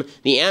system,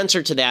 the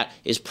answer to that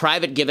is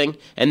private giving.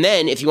 And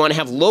then if you want to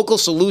have local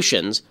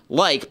solutions,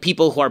 like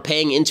people who are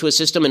paying into a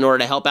system in order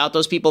to help out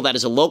those people, that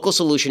is a local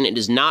solution. It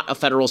is not a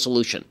federal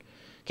solution.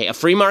 Okay, a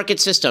free market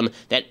system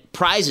that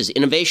prizes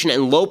innovation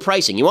and low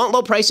pricing. You want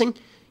low pricing?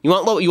 You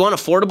want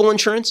affordable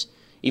insurance?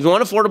 If you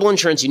want affordable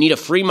insurance, you need a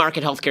free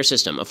market healthcare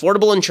system.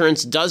 Affordable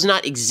insurance does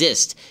not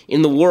exist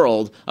in the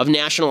world of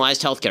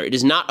nationalized healthcare. It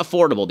is not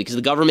affordable because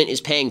the government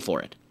is paying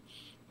for it.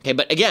 Okay,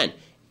 but again,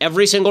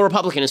 every single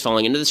Republican is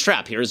falling into this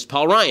trap. Here's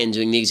Paul Ryan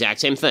doing the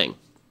exact same thing.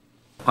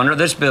 Under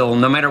this bill,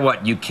 no matter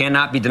what, you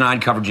cannot be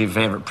denied coverage if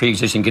you have a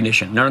pre-existing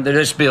condition. Under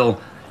this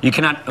bill, you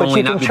cannot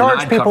only not be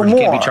denied coverage, you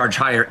can't be charged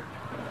higher.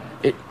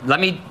 Let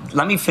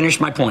me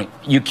finish my point.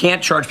 You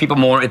can't charge people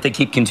more if they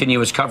keep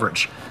continuous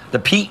coverage. The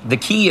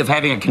key of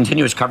having a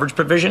continuous coverage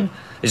provision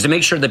is to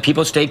make sure that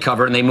people stay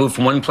covered and they move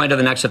from one plan to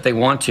the next if they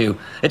want to.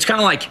 It's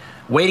kind of like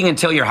waiting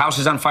until your house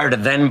is on fire to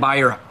then buy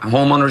your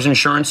homeowner's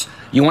insurance.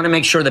 You want to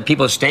make sure that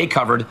people stay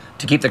covered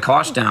to keep the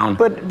cost down.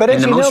 But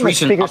as you know,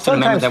 Mr. Speaker,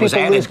 sometimes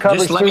people lose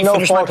coverage through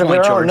no fault of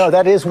their own. No,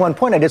 that is one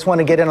point. I just want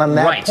to get in on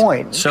that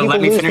point. So let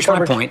me finish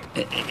my point.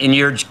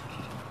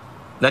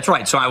 That's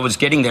right. So I was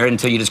getting there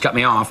until you just cut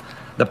me off.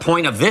 The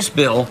point of this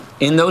bill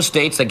in those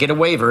states that get a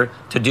waiver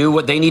to do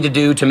what they need to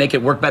do to make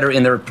it work better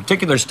in their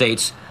particular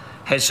states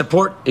has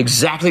support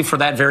exactly for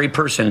that very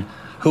person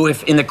who,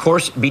 if in the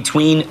course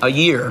between a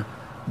year,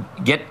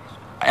 get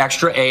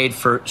extra aid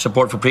for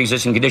support for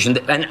pre-existing condition.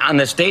 And on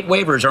the state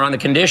waivers are on the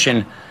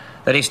condition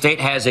that a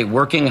state has a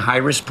working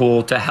high-risk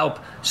pool to help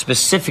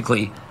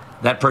specifically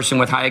that person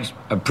with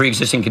a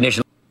pre-existing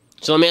condition.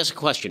 So let me ask a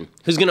question.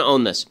 Who's going to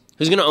own this?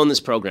 Who's going to own this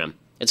program?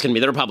 It's going to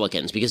be the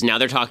Republicans, because now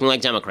they're talking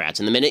like Democrats.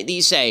 And the minute that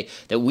you say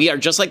that we are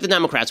just like the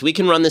Democrats, we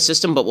can run the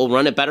system, but we'll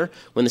run it better,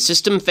 when the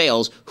system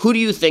fails, who do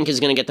you think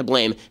is going to get the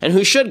blame, and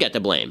who should get the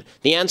blame?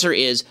 The answer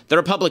is the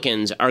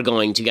Republicans are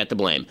going to get the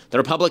blame. The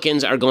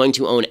Republicans are going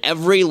to own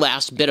every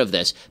last bit of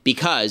this,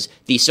 because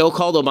the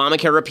so-called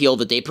Obamacare repeal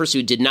that they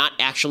pursued did not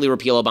actually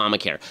repeal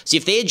Obamacare. See,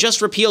 if they had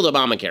just repealed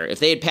Obamacare, if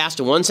they had passed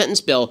a one-sentence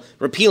bill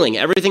repealing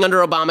everything under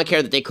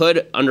Obamacare that they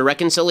could under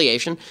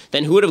reconciliation,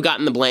 then who would have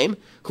gotten the blame?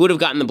 Who would have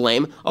gotten the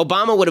blame?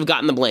 Obama would have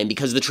gotten the blame,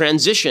 because the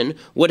transition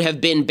would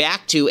have been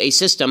back to a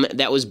system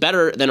that was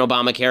better than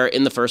Obamacare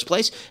in the first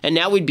place, and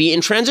now we'd be in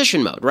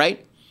transition mode,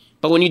 right?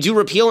 But when you do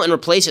repeal and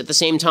replace at the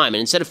same time,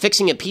 and instead of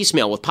fixing it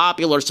piecemeal with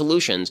popular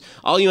solutions,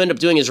 all you end up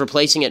doing is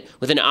replacing it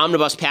with an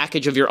omnibus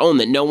package of your own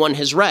that no one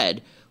has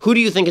read, who do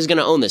you think is going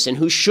to own this, and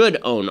who should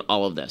own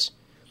all of this?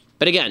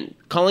 But again,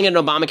 calling it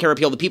an Obamacare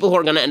repeal, the people who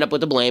are going to end up with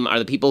the blame are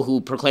the people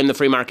who proclaim the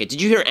free market.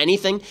 Did you hear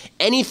anything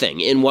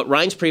in what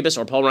Reince Priebus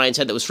or Paul Ryan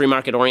said that was free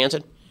market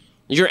oriented?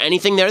 Did you hear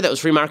anything there that was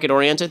free market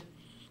oriented?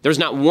 There's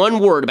not one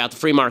word about the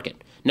free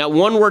market, not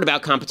one word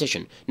about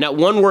competition, not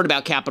one word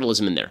about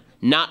capitalism in there,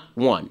 not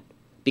one.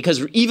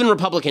 Because even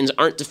Republicans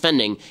aren't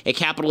defending a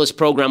capitalist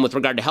program with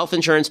regard to health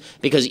insurance,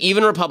 because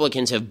even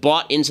Republicans have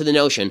bought into the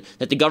notion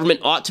that the government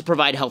ought to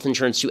provide health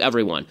insurance to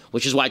everyone,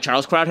 which is why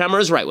Charles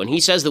Krauthammer is right. When he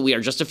says that we are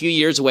just a few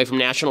years away from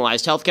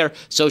nationalized healthcare,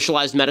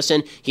 socialized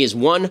medicine, he is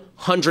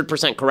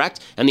 100%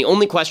 correct. And the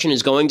only question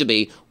is going to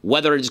be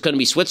whether it's going to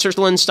be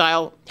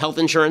Switzerland-style health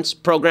insurance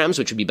programs,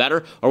 which would be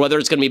better, or whether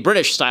it's going to be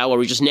British-style, where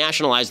we just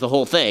nationalize the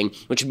whole thing,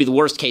 which would be the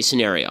worst-case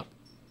scenario.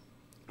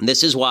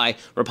 This is why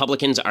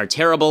Republicans are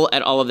terrible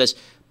at all of this.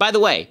 By the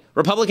way,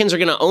 Republicans are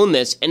going to own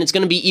this, and it's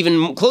going to be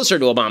even closer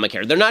to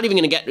Obamacare. They're not even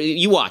going to get,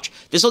 you watch,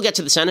 this will get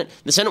to the Senate.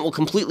 The Senate will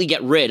completely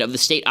get rid of the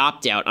state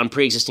opt-out on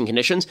pre-existing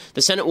conditions.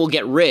 The Senate will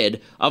get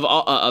rid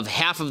of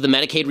half of the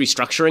Medicaid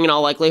restructuring in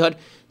all likelihood.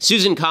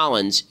 Susan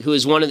Collins, who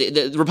is one of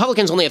the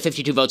Republicans only have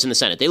 52 votes in the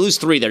Senate. They lose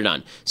 3, they're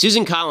done.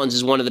 Susan Collins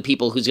is one of the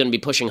people who's going to be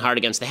pushing hard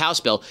against the House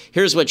bill.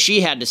 Here's what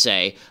she had to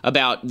say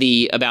about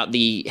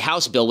the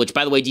House bill, which,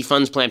 by the way,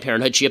 defunds Planned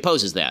Parenthood. She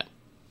opposes that.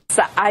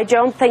 I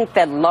don't think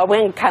that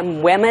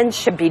low-income women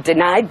should be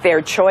denied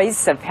their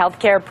choice of health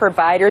care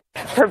providers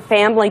for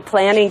family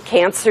planning,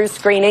 cancer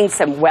screenings,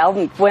 and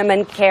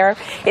women care.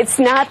 It's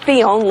not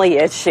the only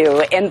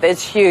issue in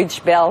this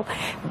huge bill,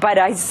 but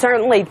I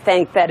certainly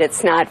think that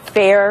it's not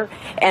fair,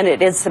 and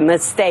it is a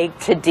mistake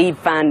to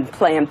defund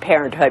Planned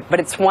Parenthood, but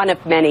it's one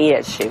of many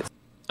issues.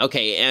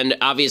 Okay, and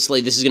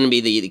obviously this is going to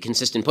be the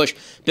consistent push.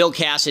 Bill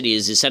Cassidy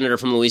is a senator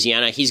from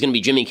Louisiana. He's going to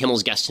be Jimmy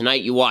Kimmel's guest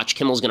tonight. You watch.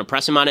 Kimmel's going to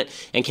press him on it,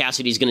 and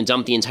Cassidy's going to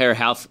dump the entire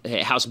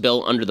House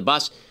bill under the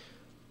bus.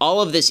 All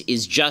of this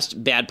is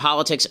just bad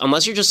politics,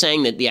 unless you're just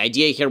saying that the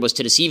idea here was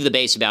to deceive the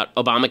base about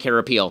Obamacare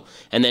repeal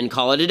and then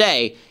call it a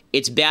day.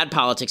 It's bad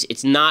politics.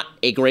 It's not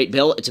a great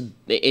bill.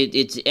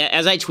 It's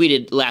as I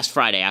tweeted last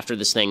Friday after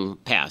this thing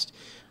passed.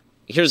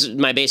 Here's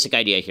my basic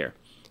idea here.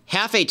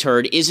 Half a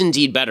turd is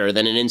indeed better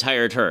than an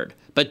entire turd.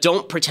 But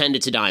don't pretend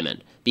it's a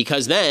diamond,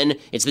 because then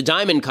it's the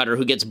diamond cutter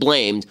who gets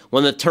blamed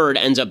when the turd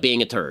ends up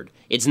being a turd.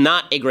 It's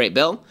not a great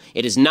bill.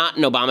 It is not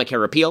an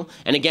Obamacare repeal.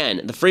 And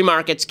again, the free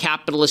markets,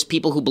 capitalist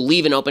people who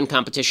believe in open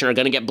competition are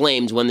going to get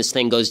blamed when this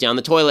thing goes down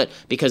the toilet,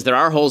 because there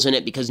are holes in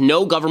it, because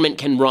no government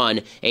can run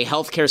a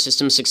healthcare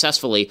system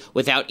successfully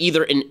without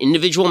either an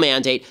individual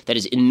mandate that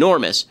is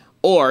enormous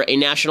or a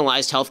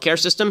nationalized healthcare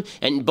system.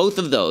 And both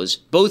of those,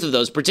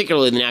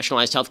 particularly the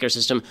nationalized healthcare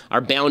system,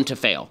 are bound to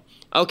fail.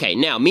 Okay,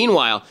 now,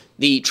 meanwhile,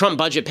 the Trump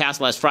budget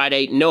passed last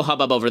Friday. No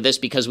hubbub over this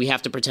because we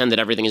have to pretend that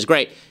everything is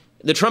great.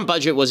 The Trump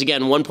budget was,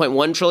 again,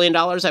 $1.1 trillion,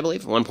 I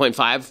believe,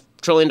 $1.5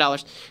 trillion,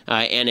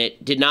 and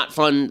it did not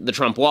fund the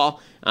Trump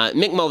wall.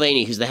 Mick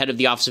Mulvaney, who's the head of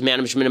the Office of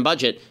Management and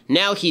Budget,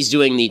 now he's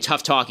doing the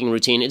tough talking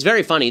routine. It's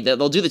very funny that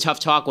they'll do the tough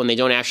talk when they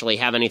don't actually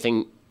have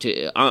anything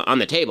on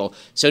the table.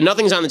 So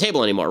nothing's on the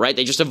table anymore, right?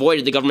 They just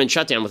avoided the government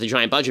shutdown with a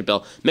giant budget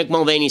bill. Mick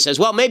Mulvaney says,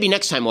 well, maybe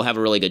next time we'll have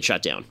a really good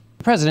shutdown.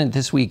 The president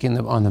this week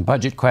on the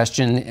budget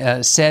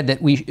question said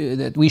that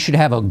we should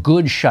have a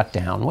good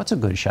shutdown. What's a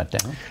good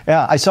shutdown?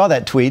 Yeah, I saw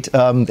that tweet.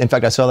 In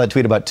fact, I saw that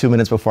tweet about 2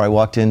 minutes before I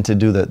walked in to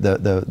do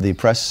the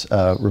press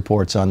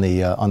reports on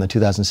the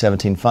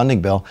 2017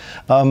 funding bill.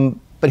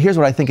 But here's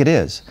what I think it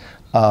is.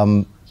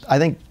 I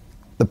think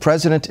the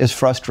president is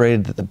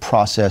frustrated that the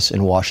process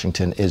in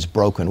Washington is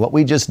broken. What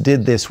we just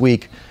did this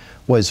week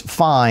was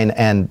fine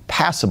and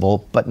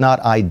passable, but not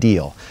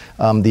ideal.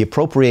 The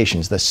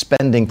appropriations, the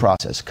spending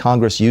process,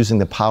 Congress using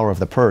the power of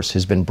the purse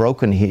has been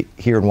broken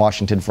here in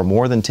Washington for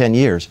more than 10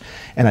 years.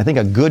 And I think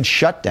a good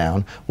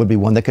shutdown would be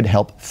one that could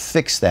help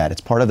fix that. It's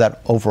part of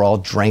that overall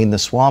drain the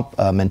swamp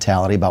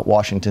mentality about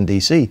Washington,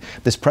 D.C.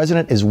 This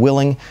president is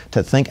willing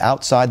to think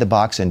outside the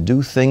box and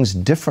do things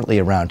differently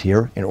around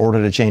here in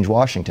order to change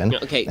Washington.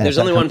 Okay, there's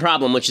only one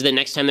problem, which is that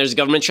next time there's a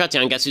government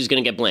shutdown, guess who's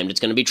going to get blamed? It's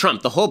going to be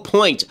Trump. The whole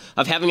point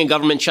of having a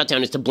government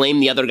shutdown is to blame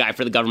the other guy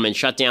for the government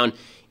shutdown.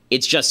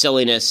 It's just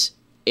silliness.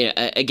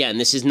 Again,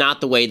 this is not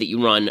the way that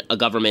you run a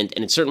government,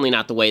 and it's certainly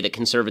not the way that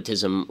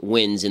conservatism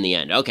wins in the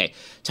end. Okay,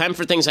 time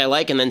for things I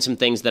like and then some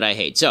things that I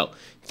hate. So,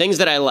 things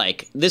that I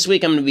like. This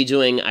week I'm going to be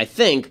doing, I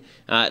think,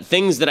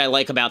 things that I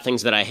like about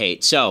things that I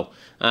hate. So,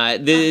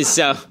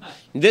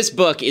 this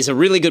book is a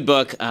really good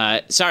book.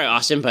 Sorry,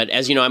 Austin, but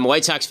as you know, I'm a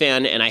White Sox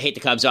fan, and I hate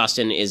the Cubs.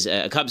 Austin is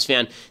a Cubs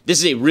fan. This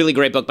is a really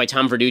great book by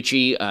Tom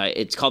Verducci.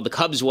 It's called The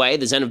Cubs Way,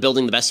 The Zen of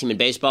Building the Best Team in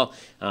Baseball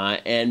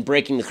and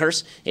Breaking the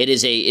Curse. It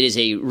is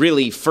a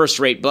really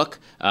first-rate book,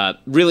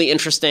 really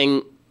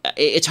interesting.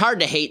 It's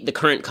hard to hate the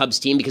current Cubs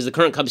team because the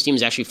current Cubs team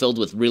is actually filled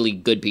with really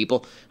good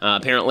people,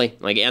 apparently.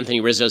 Like Anthony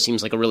Rizzo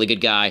seems like a really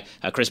good guy.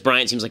 Chris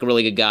Bryant seems like a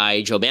really good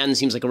guy. Joe Bannon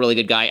seems like a really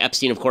good guy.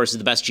 Epstein, of course, is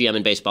the best GM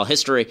in baseball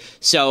history.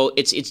 So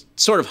it's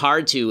sort of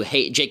hard to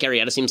hate. Jake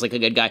Arrieta seems like a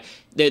good guy.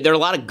 There are a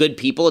lot of good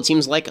people, it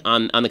seems like,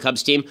 on the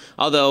Cubs team.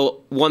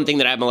 Although one thing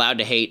that I'm allowed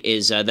to hate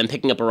is them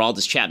picking up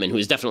Aroldis Chapman, who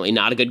is definitely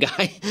not a good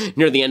guy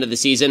near the end of the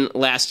season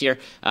last year.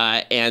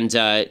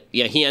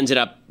 He ended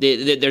up –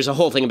 there's a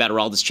whole thing about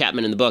Aroldis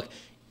Chapman in the book.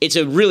 It's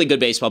a really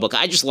good baseball book.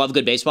 I just love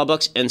good baseball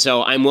books, and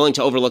so I'm willing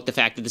to overlook the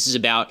fact that this is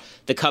about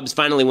the Cubs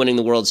finally winning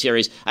the World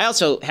Series. I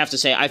also have to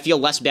say I feel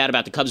less bad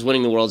about the Cubs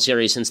winning the World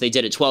Series since they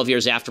did it 12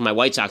 years after my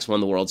White Sox won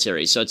the World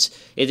Series. So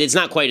it's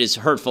not quite as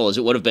hurtful as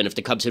it would have been if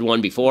the Cubs had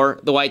won before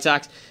the White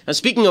Sox. Now,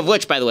 speaking of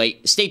which, by the way,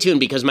 stay tuned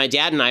because my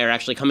dad and I are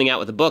actually coming out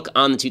with a book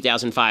on the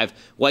 2005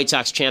 White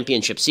Sox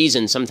championship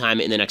season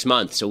sometime in the next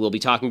month. So we'll be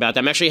talking about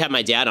that. I'm actually having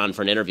my dad on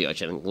for an interview,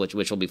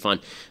 which will be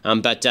fun.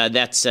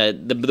 That's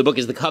the book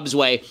is The Cubs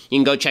Way. You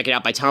can go check it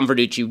out by Tom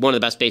Verducci, one of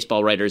the best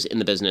baseball writers in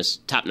the business,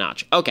 top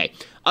notch. Okay,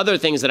 other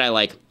things that I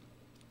like.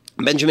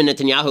 Benjamin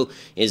Netanyahu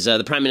is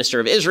the prime minister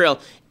of Israel,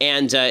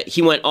 and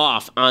he went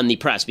off on the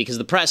press because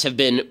the press have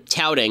been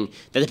touting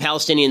that the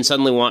Palestinians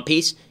suddenly want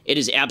peace. It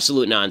is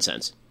absolute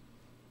nonsense.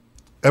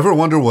 Ever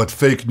wonder what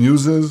fake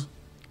news is?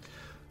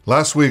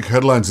 Last week,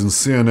 headlines in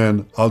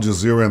CNN, Al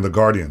Jazeera, and The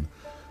Guardian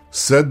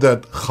said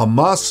that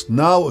Hamas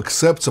now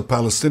accepts a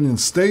Palestinian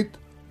state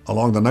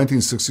along the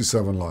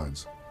 1967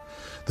 lines.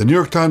 The New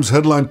York Times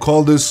headline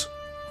called this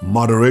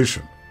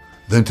moderation.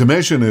 The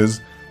intimation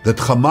is that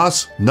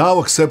Hamas now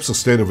accepts the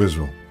state of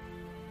Israel.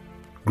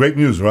 Great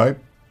news, right?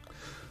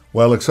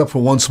 Well, except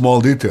for one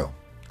small detail.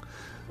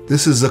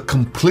 This is a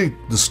complete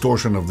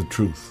distortion of the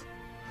truth.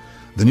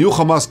 The new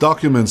Hamas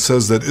document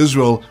says that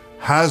Israel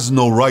has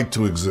no right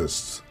to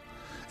exist.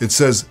 It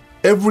says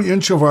every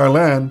inch of our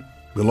land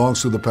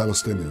belongs to the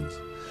Palestinians.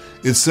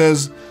 It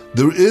says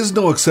there is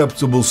no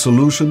acceptable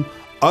solution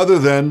other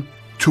than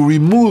to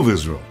remove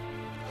Israel.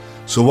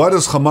 So why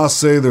does Hamas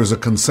say there's a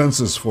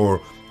consensus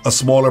for a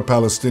smaller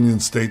Palestinian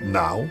state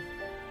now?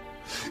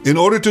 in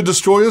order to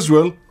destroy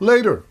Israel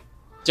later.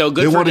 So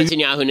good for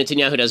Netanyahu.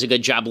 Netanyahu does a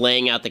good job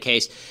laying out the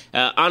case.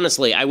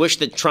 Honestly, I wish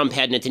that Trump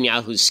had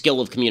Netanyahu's skill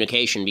of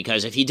communication,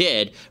 because if he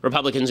did,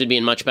 Republicans would be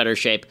in much better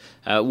shape.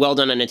 Well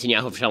done on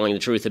Netanyahu for telling the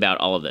truth about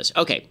all of this.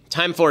 Okay,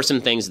 time for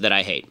some things that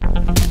I hate.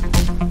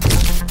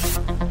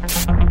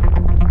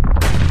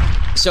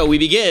 So we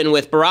begin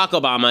with Barack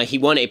Obama. He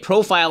won a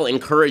Profile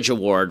and Courage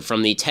Award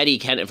from the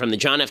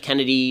John F.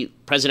 Kennedy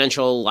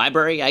Presidential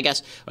Library, I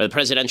guess, or the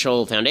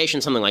Presidential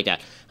Foundation, something like that.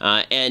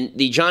 And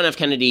the John F.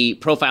 Kennedy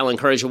Profile and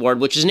Courage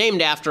Award, which is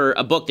named after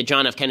a book that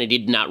John F. Kennedy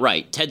did not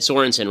write. Ted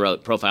Sorensen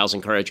wrote Profiles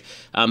in Courage.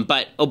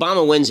 But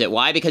Obama wins it.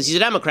 Why? Because he's a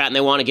Democrat and they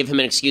want to give him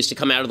an excuse to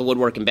come out of the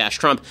woodwork and bash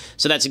Trump.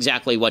 So that's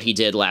exactly what he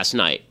did last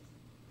night.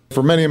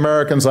 For many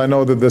Americans, I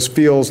know that this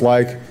feels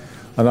like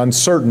an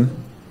uncertain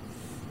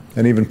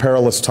and even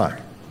perilous time.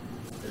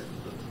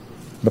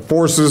 The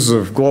forces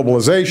of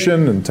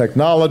globalization and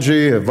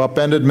technology have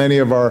upended many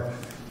of our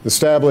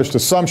established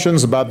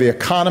assumptions about the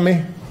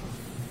economy.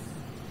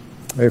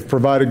 They've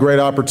provided great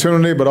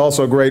opportunity, but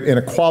also great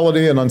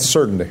inequality and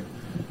uncertainty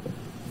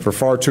for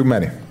far too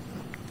many.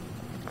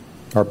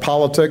 Our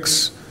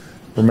politics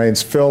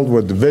remains filled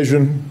with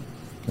division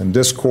and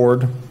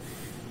discord,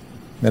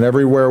 and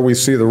everywhere we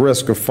see the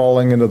risk of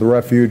falling into the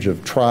refuge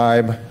of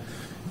tribe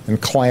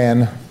and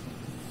clan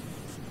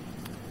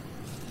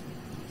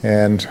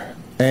and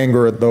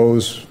anger at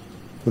those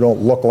who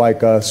don't look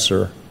like us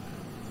or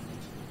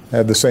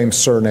have the same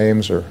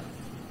surnames or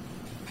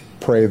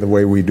pray the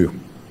way we do.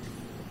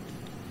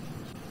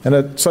 And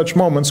at such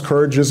moments,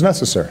 courage is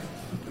necessary.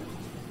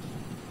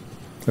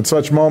 At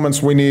such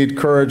moments, we need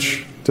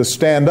courage to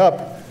stand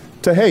up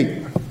to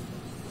hate,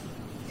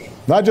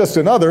 not just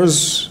in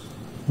others,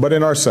 but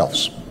in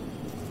ourselves.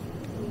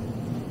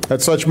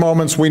 At such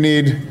moments, we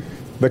need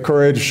the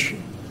courage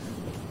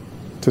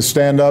to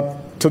stand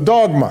up to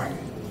dogma,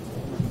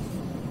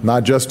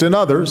 not just in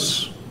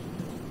others,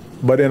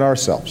 but in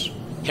ourselves.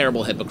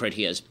 Terrible hypocrite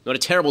he is. What a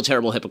terrible,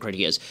 terrible hypocrite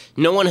he is.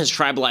 No one has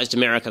tribalized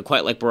America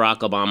quite like Barack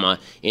Obama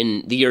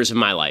in the years of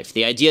my life.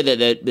 The idea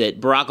that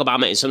Barack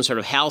Obama is some sort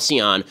of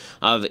halcyon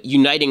of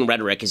uniting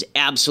rhetoric is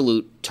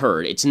absolute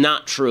turd. It's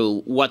not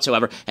true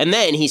whatsoever. And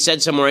then he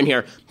said somewhere in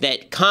here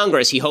that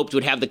Congress, he hoped,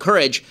 would have the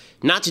courage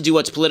not to do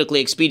what's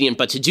politically expedient,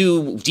 but to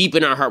do deep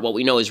in our heart what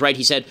we know is right.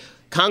 He said,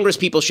 Congress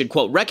people should,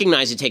 quote,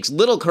 recognize it takes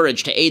little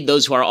courage to aid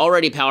those who are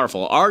already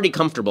powerful, already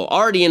comfortable,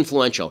 already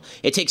influential.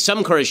 It takes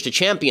some courage to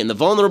champion the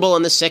vulnerable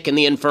and the sick and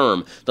the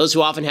infirm, those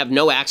who often have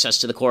no access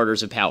to the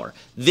corridors of power.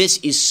 This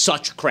is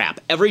such crap.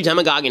 Every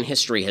demagogue in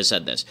history has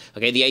said this.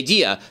 Okay, the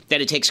idea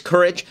that it takes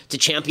courage to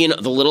champion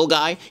the little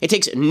guy. It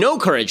takes no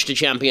courage to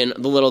champion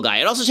the little guy.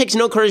 It also takes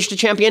no courage to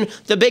champion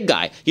the big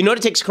guy. You know what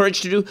it takes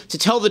courage to do? To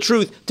tell the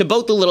truth to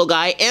both the little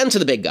guy and to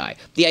the big guy.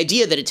 The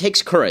idea that it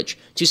takes courage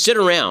to sit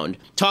around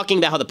talking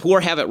about how the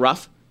poor have it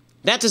rough,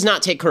 that does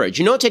not take courage.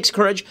 You know what takes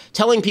courage?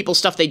 Telling people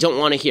stuff they don't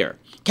want to hear.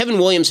 Kevin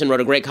Williamson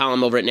wrote a great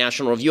column over at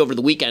National Review over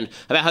the weekend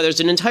about how there's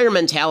an entire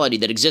mentality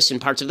that exists in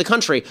parts of the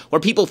country where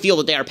people feel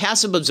that they are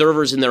passive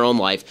observers in their own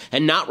life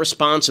and not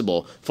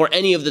responsible for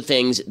any of the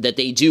things that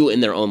they do in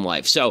their own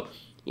life. So,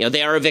 you know,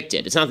 they are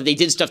evicted. It's not that they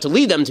did stuff to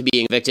lead them to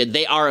being evicted.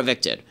 They are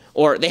evicted.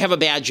 Or they have a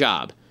bad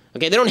job.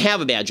 Okay, they don't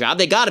have a bad job.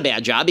 They got a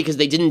bad job because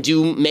they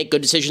didn't make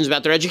good decisions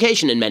about their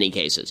education in many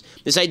cases.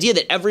 This idea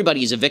that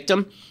everybody is a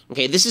victim,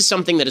 okay, this is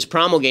something that is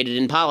promulgated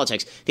in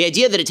politics. The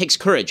idea that it takes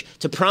courage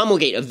to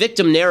promulgate a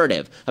victim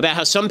narrative about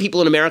how some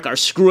people in America are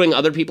screwing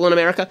other people in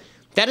America,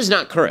 that is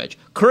not courage.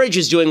 Courage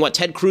is doing what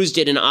Ted Cruz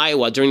did in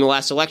Iowa during the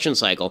last election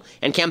cycle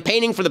and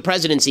campaigning for the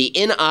presidency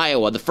in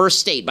Iowa, the first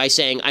state, by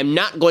saying, I'm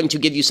not going to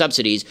give you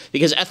subsidies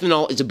because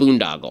ethanol is a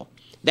boondoggle.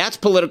 That's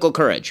political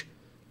courage.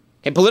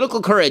 And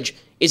political courage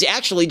is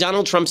actually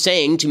Donald Trump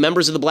saying to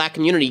members of the black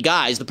community,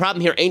 guys, the problem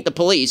here ain't the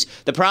police.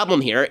 The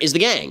problem here is the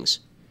gangs.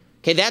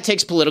 Okay, that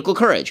takes political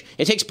courage.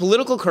 It takes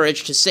political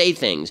courage to say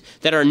things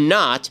that are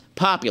not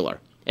popular.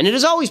 And it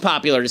is always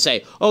popular to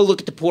say, oh, look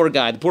at the poor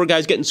guy. The poor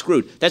guy's getting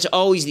screwed. That's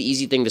always the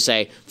easy thing to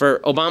say. For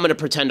Obama to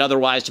pretend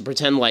otherwise, to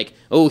pretend like,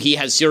 oh, he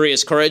has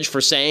serious courage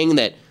for saying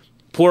that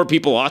poor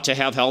people ought to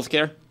have health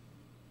care.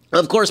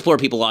 Of course, poor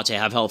people ought to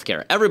have health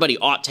care. Everybody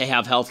ought to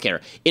have health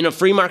care. In a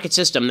free market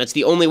system, that's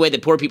the only way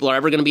that poor people are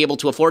ever going to be able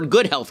to afford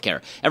good health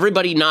care.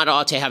 Everybody not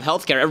ought to have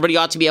health care. Everybody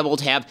ought to be able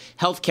to have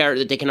health care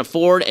that they can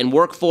afford and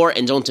work for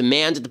and don't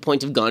demand at the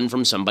point of gun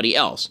from somebody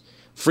else.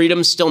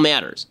 Freedom still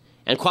matters.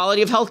 And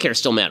quality of health care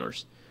still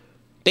matters.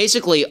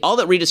 Basically, all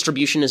that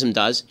redistributionism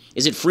does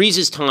is it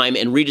freezes time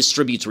and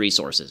redistributes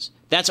resources.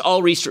 That's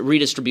all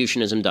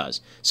redistributionism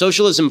does.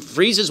 Socialism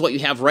freezes what you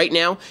have right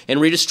now and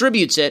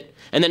redistributes it,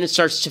 and then it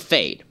starts to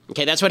fade.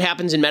 Okay, that's what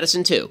happens in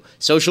medicine too.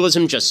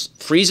 Socialism just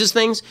freezes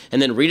things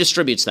and then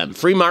redistributes them.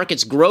 Free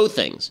markets grow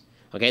things.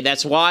 Okay,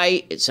 that's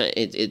why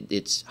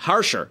it's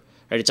harsher.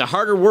 Right? It's a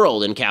harder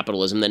world in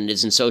capitalism than it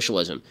is in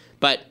socialism.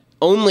 But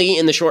only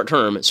in the short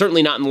term,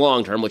 certainly not in the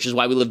long term, which is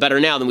why we live better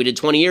now than we did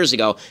 20 years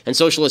ago, and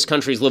socialist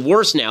countries live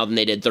worse now than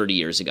they did 30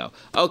 years ago.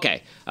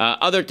 Okay,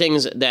 other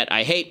things that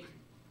I hate.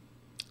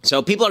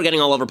 So people are getting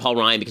all over Paul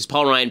Ryan because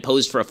Paul Ryan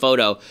posed for a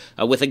photo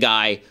with a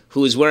guy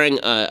who is wearing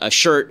a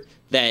shirt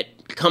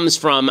that comes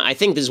from, I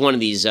think this is one of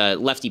these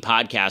lefty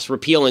podcasts,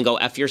 Repeal and Go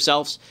F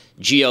Yourselves,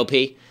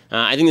 GOP.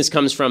 I think this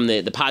comes from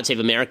the Pod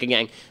Save America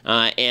gang.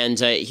 And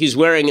he's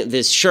wearing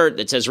this shirt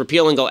that says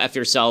repeal and go F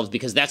yourselves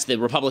because that's the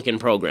Republican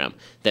program,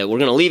 that we're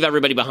going to leave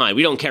everybody behind.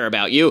 We don't care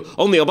about you.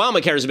 Only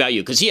Obama cares about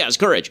you because he has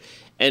courage.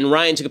 And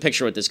Ryan took a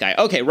picture with this guy.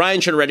 Okay,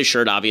 Ryan should have read his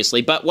shirt,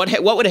 obviously. But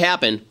what would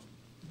happen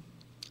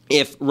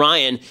if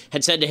Ryan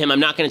had said to him, I'm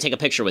not going to take a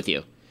picture with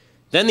you?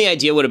 Then the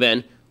idea would have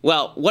been,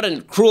 well, what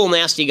a cruel,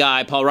 nasty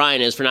guy Paul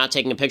Ryan is for not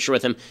taking a picture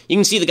with him. You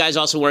can see the guy's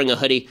also wearing a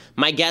hoodie.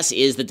 My guess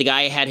is that the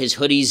guy had his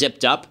hoodie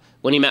zipped up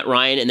when he met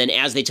Ryan, and then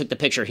as they took the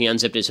picture, he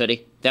unzipped his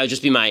hoodie. That would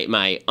just be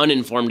my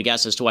uninformed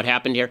guess as to what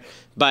happened here.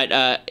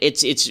 But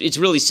it's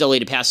really silly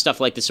to pass stuff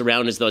like this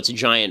around as though it's a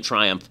giant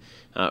triumph.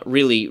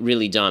 Really,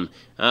 really dumb.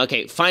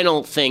 Okay,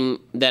 final thing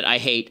that I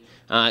hate.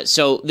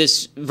 So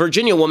this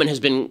Virginia woman has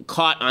been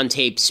caught on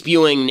tape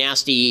spewing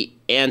nasty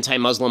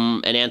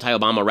anti-Muslim and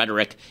anti-Obama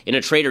rhetoric in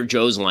a Trader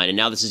Joe's line, and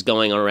now this is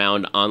going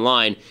around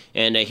online,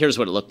 and here's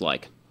what it looked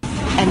like.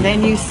 And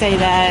then you say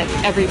that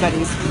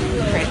everybody's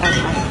great.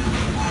 Okay.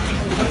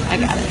 I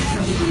got it.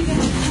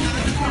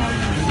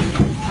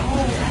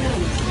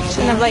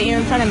 Shouldn't have let you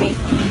in front of me.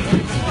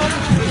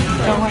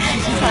 Don't worry.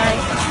 Sorry.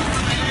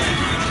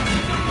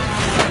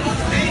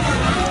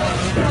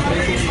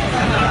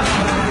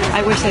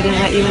 I wish I didn't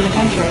let you in the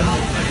country.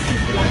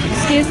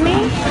 Excuse me?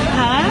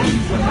 Huh?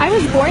 I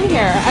was born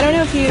here. I don't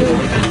know if you...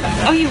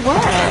 Oh, you were?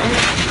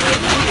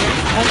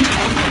 Okay.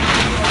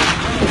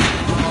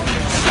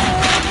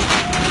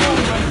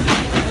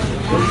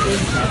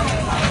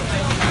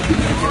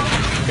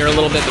 Here a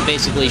little bit, but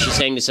basically she's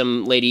saying to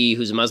some lady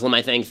who's a Muslim,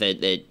 I think,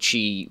 that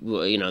she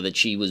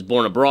was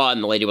born abroad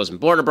and the lady wasn't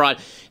born abroad.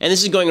 And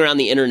this is going around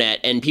the internet,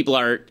 and people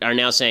are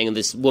now saying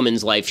this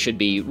woman's life should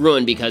be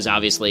ruined because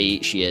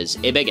obviously she is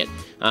a bigot.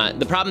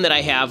 The problem that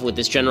I have with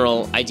this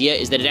general idea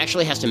is that it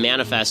actually has to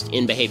manifest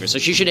in behavior. So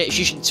she should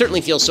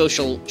certainly feel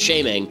social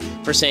shaming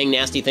for saying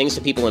nasty things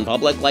to people in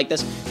public like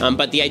this.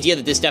 But the idea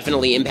that this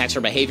definitely impacts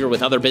her behavior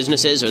with other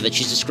businesses or that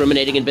she's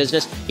discriminating in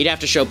business, you'd have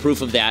to show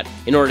proof of that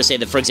in order to say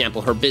that, for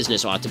example, her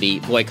business ought to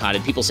be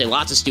boycotted. People say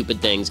lots of stupid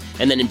things,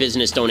 and then in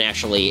business don't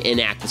actually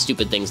enact the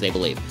stupid things they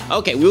believe.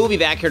 Okay, we will be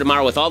back here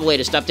tomorrow with all the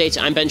latest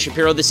updates. I'm Ben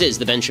Shapiro. This is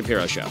The Ben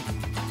Shapiro Show.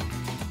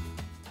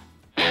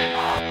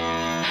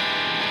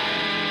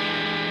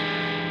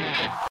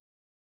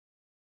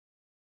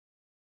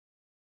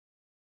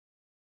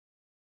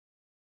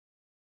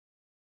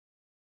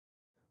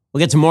 We'll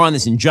get to more on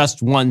this in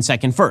just 1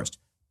 second. First,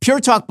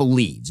 Pure Talk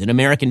believes in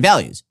American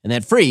values, and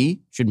that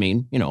free should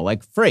mean,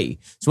 like free.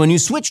 So when you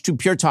switch to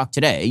Pure Talk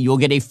today, you'll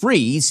get a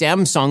free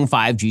Samsung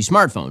 5G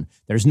smartphone.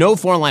 There's no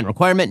foreign line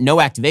requirement, no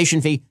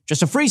activation fee,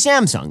 just a free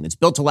Samsung that's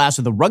built to last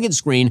with a rugged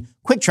screen,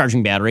 quick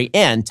charging battery,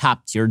 and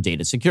top-tier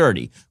data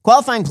security.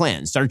 Qualifying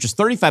plans start at just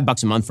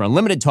 $35 a month for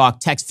unlimited talk,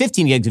 text,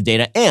 15 gigs of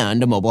data,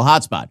 and a mobile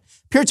hotspot.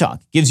 Pure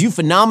Talk gives you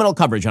phenomenal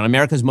coverage on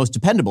America's most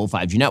dependable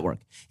 5G network.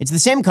 It's the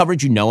same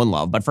coverage you know and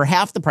love, but for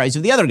half the price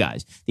of the other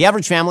guys. The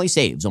average family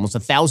saves almost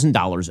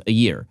 $1,000 a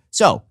year.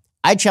 So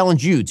I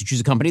challenge you to choose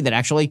a company that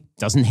actually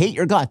doesn't hate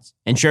your guts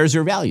and shares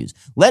your values.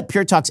 Let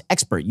Pure Talk's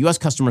expert U.S.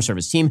 customer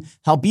service team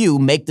help you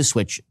make the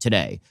switch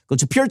today. Go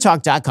to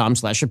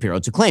puretalk.com/Shapiro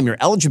to claim your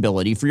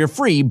eligibility for your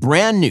free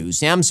brand new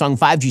Samsung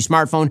 5G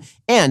smartphone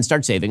and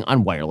start saving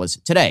on wireless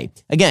today.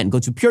 Again, go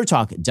to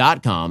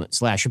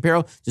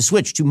puretalk.com/Shapiro to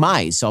switch to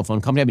my cell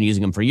phone company. I've been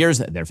using them for years.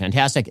 They're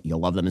fantastic. You'll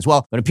love them as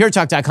well. Go to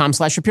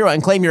puretalk.com/Shapiro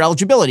and claim your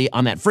eligibility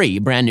on that free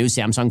brand new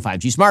Samsung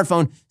 5G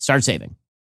smartphone. Start saving.